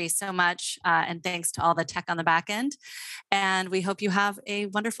you three so much. And thanks to all the tech on the back end. And we hope you have a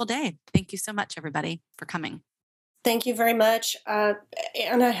wonderful day. Thank you so much, everybody, for coming. Thank you very much.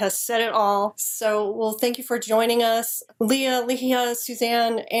 Anna has said it all. So, well, thank you for joining us. Leah, Lihia,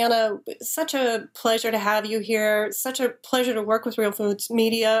 Suzanne, Anna, such a pleasure to have you here. Such a pleasure to work with Real Foods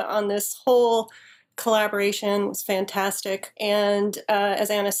Media on this whole collaboration. It was fantastic. And as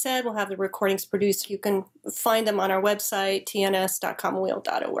Anna said, we'll have the recordings produced. You can find them on our website,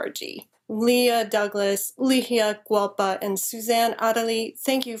 tns.commonweal.org. Leah Douglas, Lihia Gualpa, and Suzanne Adali,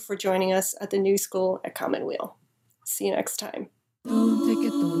 thank you for joining us at the New School at Commonweal. See you next time.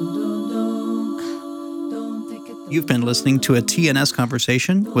 You've been listening to a TNS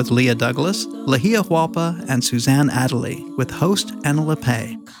conversation with Leah Douglas, Lihia Hualpa, and Suzanne Adderley with host Anna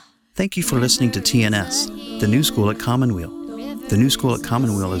LePay. Thank you for listening to TNS, the New School at Commonweal. The New School at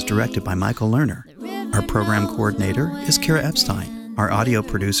Commonweal is directed by Michael Lerner. Our program coordinator is Kira Epstein. Our audio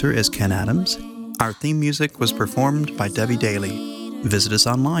producer is Ken Adams. Our theme music was performed by Debbie Daly. Visit us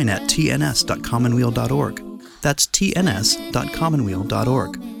online at tns.commonweal.org. That's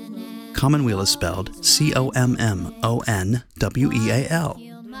tns.commonweal.org. Commonweal is spelled COMMONWEAL.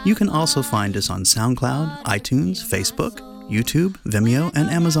 You can also find us on SoundCloud, iTunes, Facebook, YouTube, Vimeo, and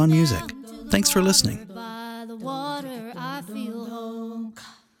Amazon Music. Thanks for listening. By the water, I feel home.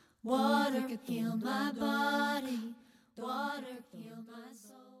 Water heal my body. Water heal my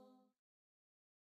soul.